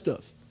about this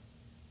stuff?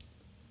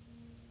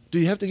 Do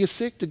you have to get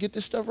sick to get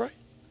this stuff right?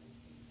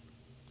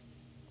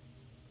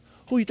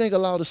 Who do you think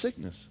allowed the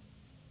sickness?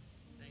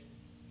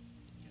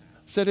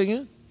 Say it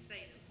again?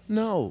 Satan.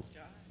 No.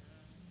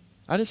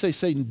 I didn't say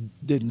Satan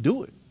didn't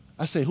do it.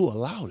 I say who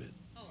allowed it.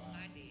 Oh,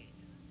 I did.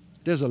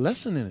 There's a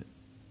lesson in it.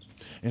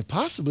 And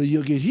possibly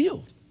you'll get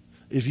healed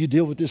if you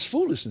deal with this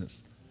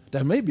foolishness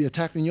that may be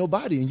attacking your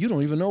body and you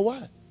don't even know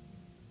why.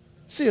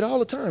 See it all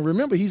the time.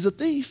 Remember, he's a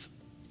thief.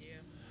 Yeah.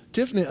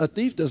 Tiffany, a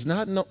thief does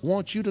not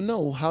want you to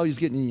know how he's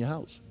getting in your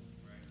house.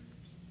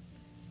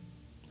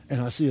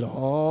 And I see it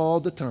all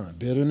the time,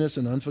 bitterness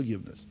and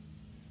unforgiveness.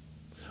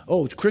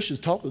 Oh, Christians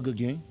talk a good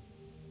game,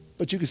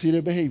 but you can see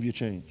their behavior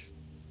change.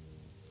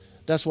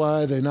 That's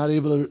why they're not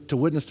able to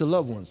witness to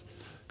loved ones,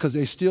 because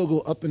they still go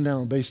up and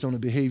down based on the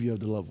behavior of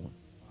the loved one.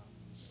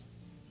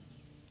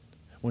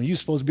 When you're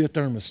supposed to be a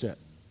thermostat,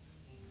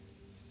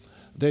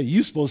 that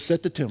you're supposed to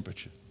set the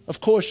temperature.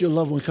 Of course, your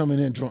loved one coming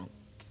in drunk.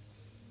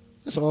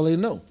 That's all they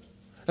know.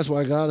 That's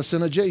why God has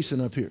sent a Jason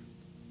up here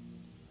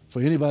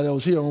for anybody that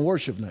was here on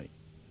worship night.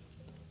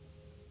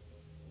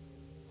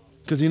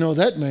 Because you know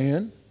that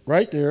man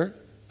right there,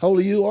 how old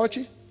are you,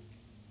 Archie?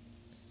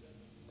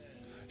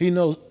 He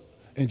knows,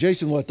 and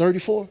Jason, what,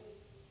 34?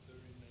 39.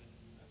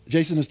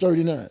 Jason is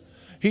 39.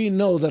 He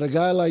knows that a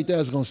guy like that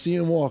is going to see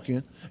him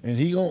walking, and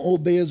he going to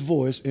obey his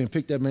voice and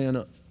pick that man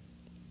up.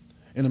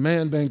 And the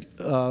man been,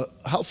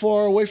 how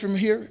far away from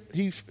here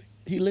he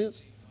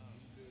lives?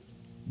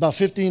 About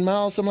 15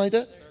 miles, something like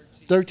that?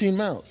 13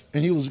 miles.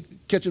 And he was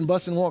catching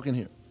bus and walking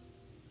here.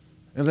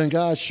 And then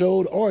God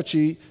showed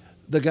Archie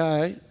the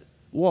guy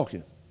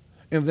walking.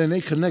 And then they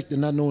connected,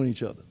 not knowing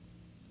each other.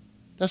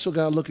 That's what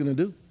God's looking to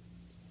do.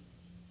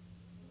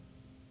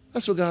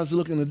 That's what God's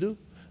looking to do.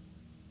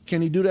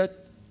 Can he do that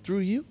through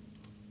you?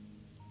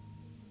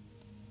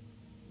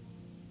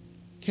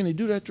 Can he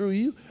do that through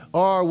you?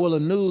 Or will the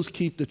news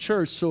keep the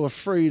church so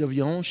afraid of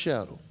your own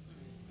shadow?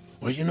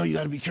 Well, you know, you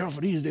got to be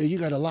careful these days. You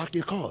got to lock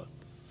your car.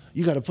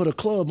 You got to put a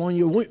club on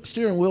your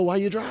steering wheel while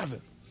you're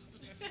driving.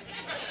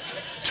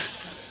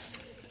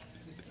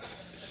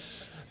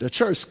 The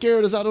church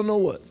scared us, I don't know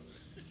what.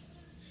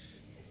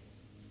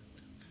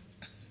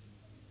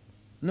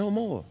 No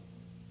more.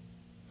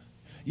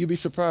 You'd be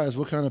surprised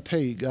what kind of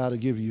pay God will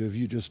give you if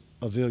you just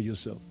avail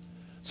yourself.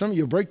 Some of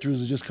your breakthroughs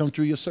will just come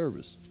through your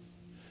service.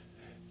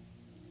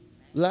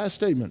 Last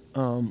statement.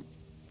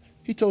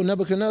 He told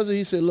Nebuchadnezzar,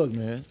 he said, look,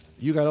 man,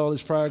 you got all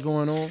this pride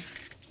going on.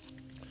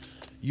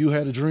 You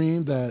had a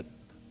dream that,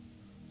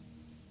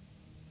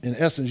 in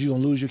essence, you're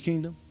going to lose your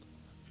kingdom.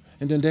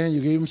 And then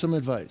Daniel gave him some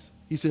advice.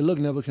 He said, look,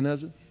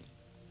 Nebuchadnezzar,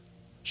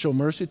 show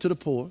mercy to the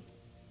poor.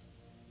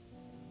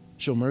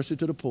 Show mercy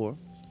to the poor.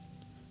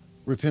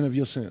 Repent of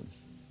your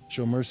sins.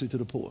 Show mercy to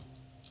the poor.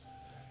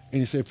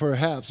 And he said,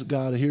 perhaps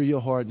God will hear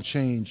your heart and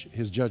change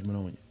his judgment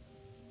on you.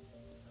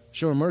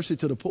 Show mercy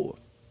to the poor.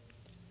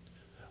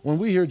 When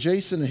we hear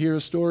Jason and hear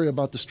a story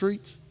about the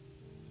streets,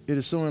 it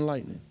is so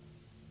enlightening.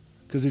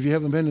 Because if you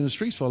haven't been in the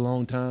streets for a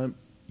long time,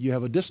 you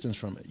have a distance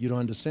from it. You don't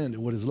understand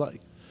it, what it's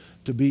like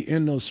to be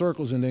in those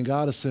circles, and then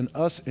God has sent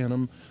us in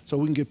them so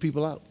we can get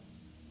people out.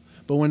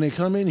 But when they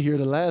come in here,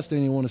 the last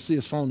thing they want to see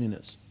is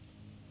phoniness.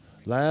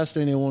 Last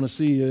thing they want to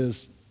see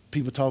is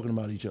people talking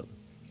about each other.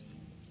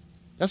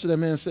 That's what that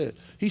man said.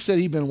 He said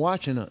he'd been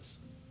watching us.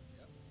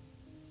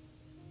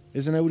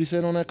 Isn't that what he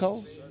said on that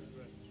call?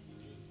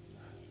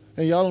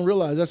 And y'all don't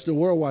realize that's the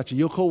world watching.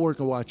 Your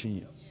coworker watching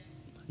you.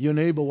 Your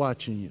neighbor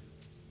watching you.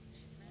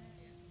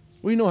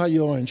 We know how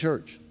you are in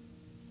church.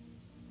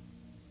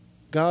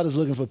 God is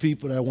looking for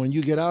people that when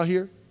you get out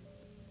here,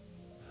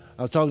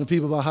 I was talking to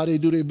people about how they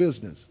do their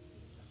business.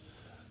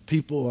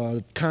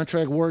 People,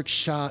 contract work,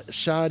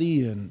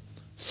 shoddy and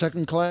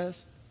second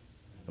class.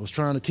 I was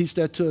trying to teach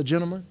that to a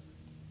gentleman,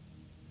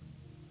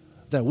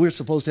 that we're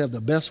supposed to have the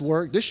best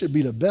work. This should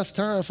be the best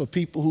time for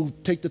people who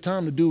take the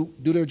time to do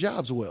their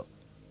jobs well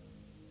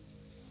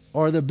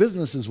or their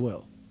businesses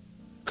well,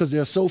 because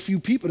there are so few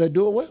people that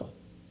do it well.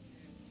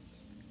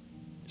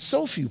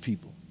 So few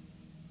people.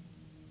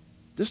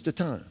 This is the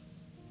time.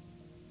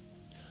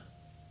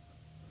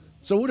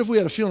 So what if we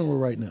had a funeral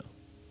right now?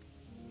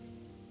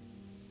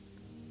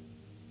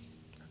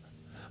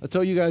 I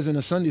told you guys in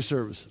a Sunday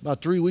service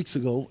about 3 weeks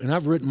ago, and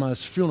I've written my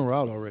funeral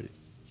out already,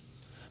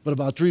 but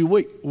about 3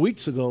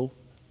 weeks ago,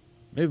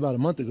 maybe about a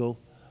month ago,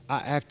 I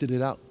acted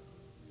it out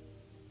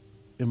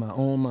in my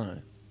own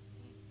mind.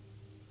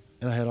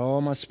 And I had all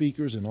my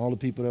speakers and all the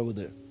people that were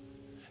there.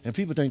 And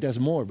people think that's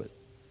morbid,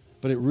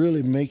 but it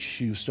really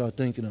makes you start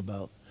thinking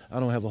about, I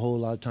don't have a whole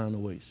lot of time to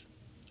waste.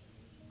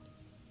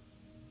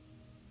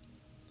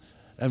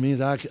 That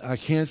means I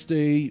can't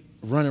stay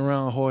running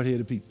around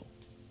hard-headed people.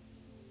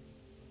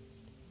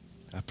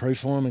 I pray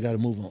for them and got to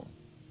move on.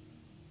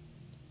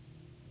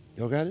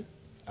 Y'all got it?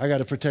 I got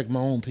to protect my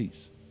own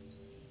peace.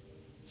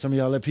 Some of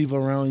y'all let people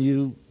around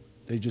you,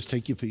 they just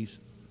take your peace.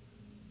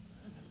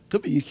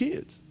 Could be your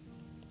kids.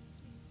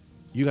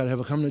 You got to have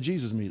a come to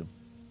Jesus meeting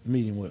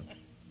with them.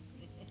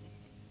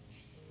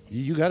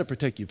 You got to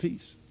protect your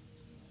peace.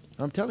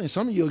 I'm telling you,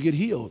 some of you will get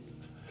healed.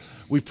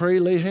 We pray,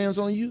 lay hands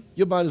on you,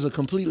 your bodies are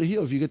completely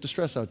healed if you get the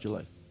stress out your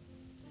life.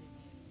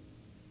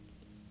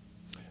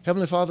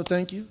 Heavenly Father,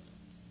 thank you.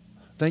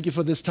 Thank you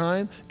for this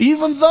time.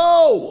 Even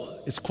though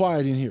it's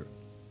quiet in here,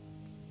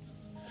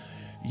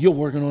 you're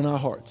working on our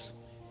hearts.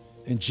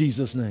 In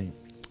Jesus' name,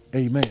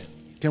 amen.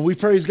 Can we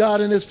praise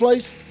God in this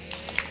place?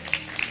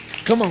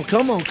 Come on,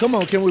 come on, come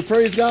on. Can we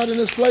praise God in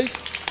this place?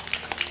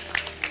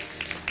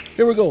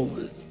 Here we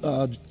go.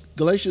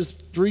 Galatians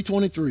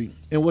 3:23.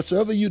 And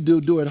whatsoever you do,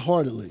 do it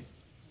heartily.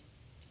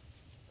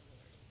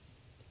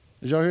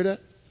 Did y'all hear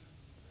that?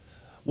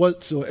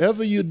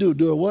 Whatsoever you do,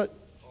 do it what?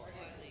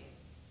 Heartily.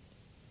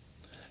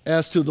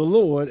 As to the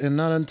Lord and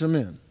not unto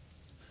men,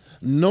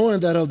 knowing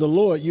that of the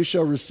Lord you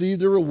shall receive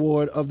the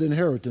reward of the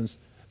inheritance,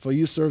 for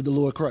you serve the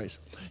Lord Christ.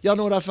 Y'all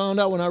know what I found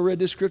out when I read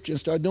this scripture and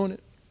started doing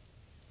it?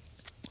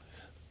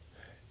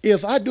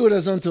 If I do it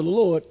as unto the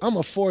Lord, I'm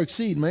a far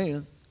exceed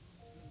man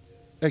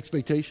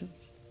expectations.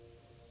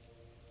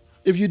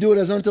 If you do it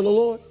as unto the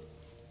Lord,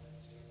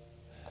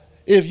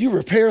 if you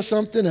repair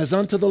something as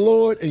unto the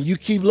Lord and you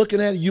keep looking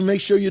at it, you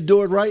make sure you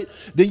do it right,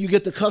 then you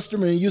get the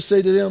customer and you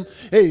say to them,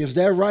 hey, is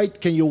that right?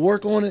 Can you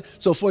work on it?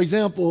 So, for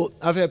example,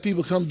 I've had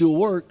people come do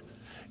work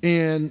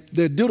and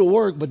they do the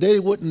work, but they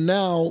wouldn't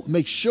now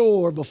make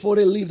sure before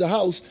they leave the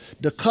house,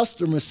 the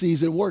customer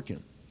sees it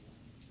working.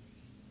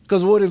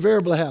 Because what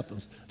invariably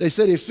happens? They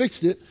say they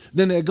fixed it,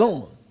 then they're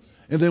gone.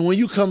 And then when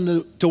you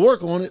come to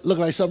work on it, look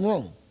like something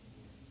wrong.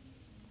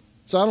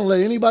 So I don't let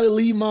anybody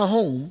leave my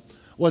home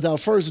without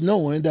first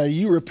knowing that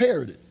you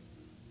repaired it.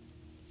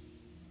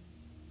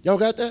 Y'all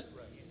got that?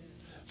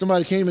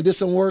 Somebody came and did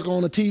some work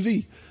on the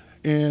TV,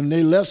 and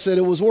they left, said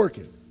it was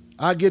working.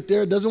 I get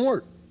there, it doesn't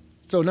work.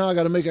 So now I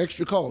got to make an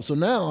extra call. So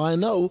now I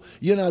know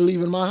you're not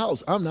leaving my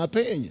house. I'm not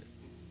paying you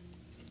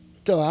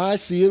till I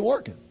see it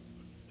working.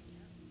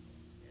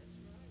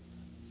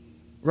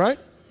 Right?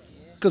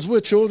 Because we're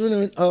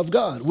children of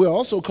God. We're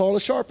also called to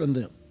sharpen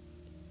them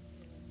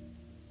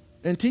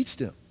and teach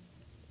them.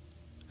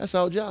 That's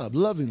our job,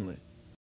 lovingly.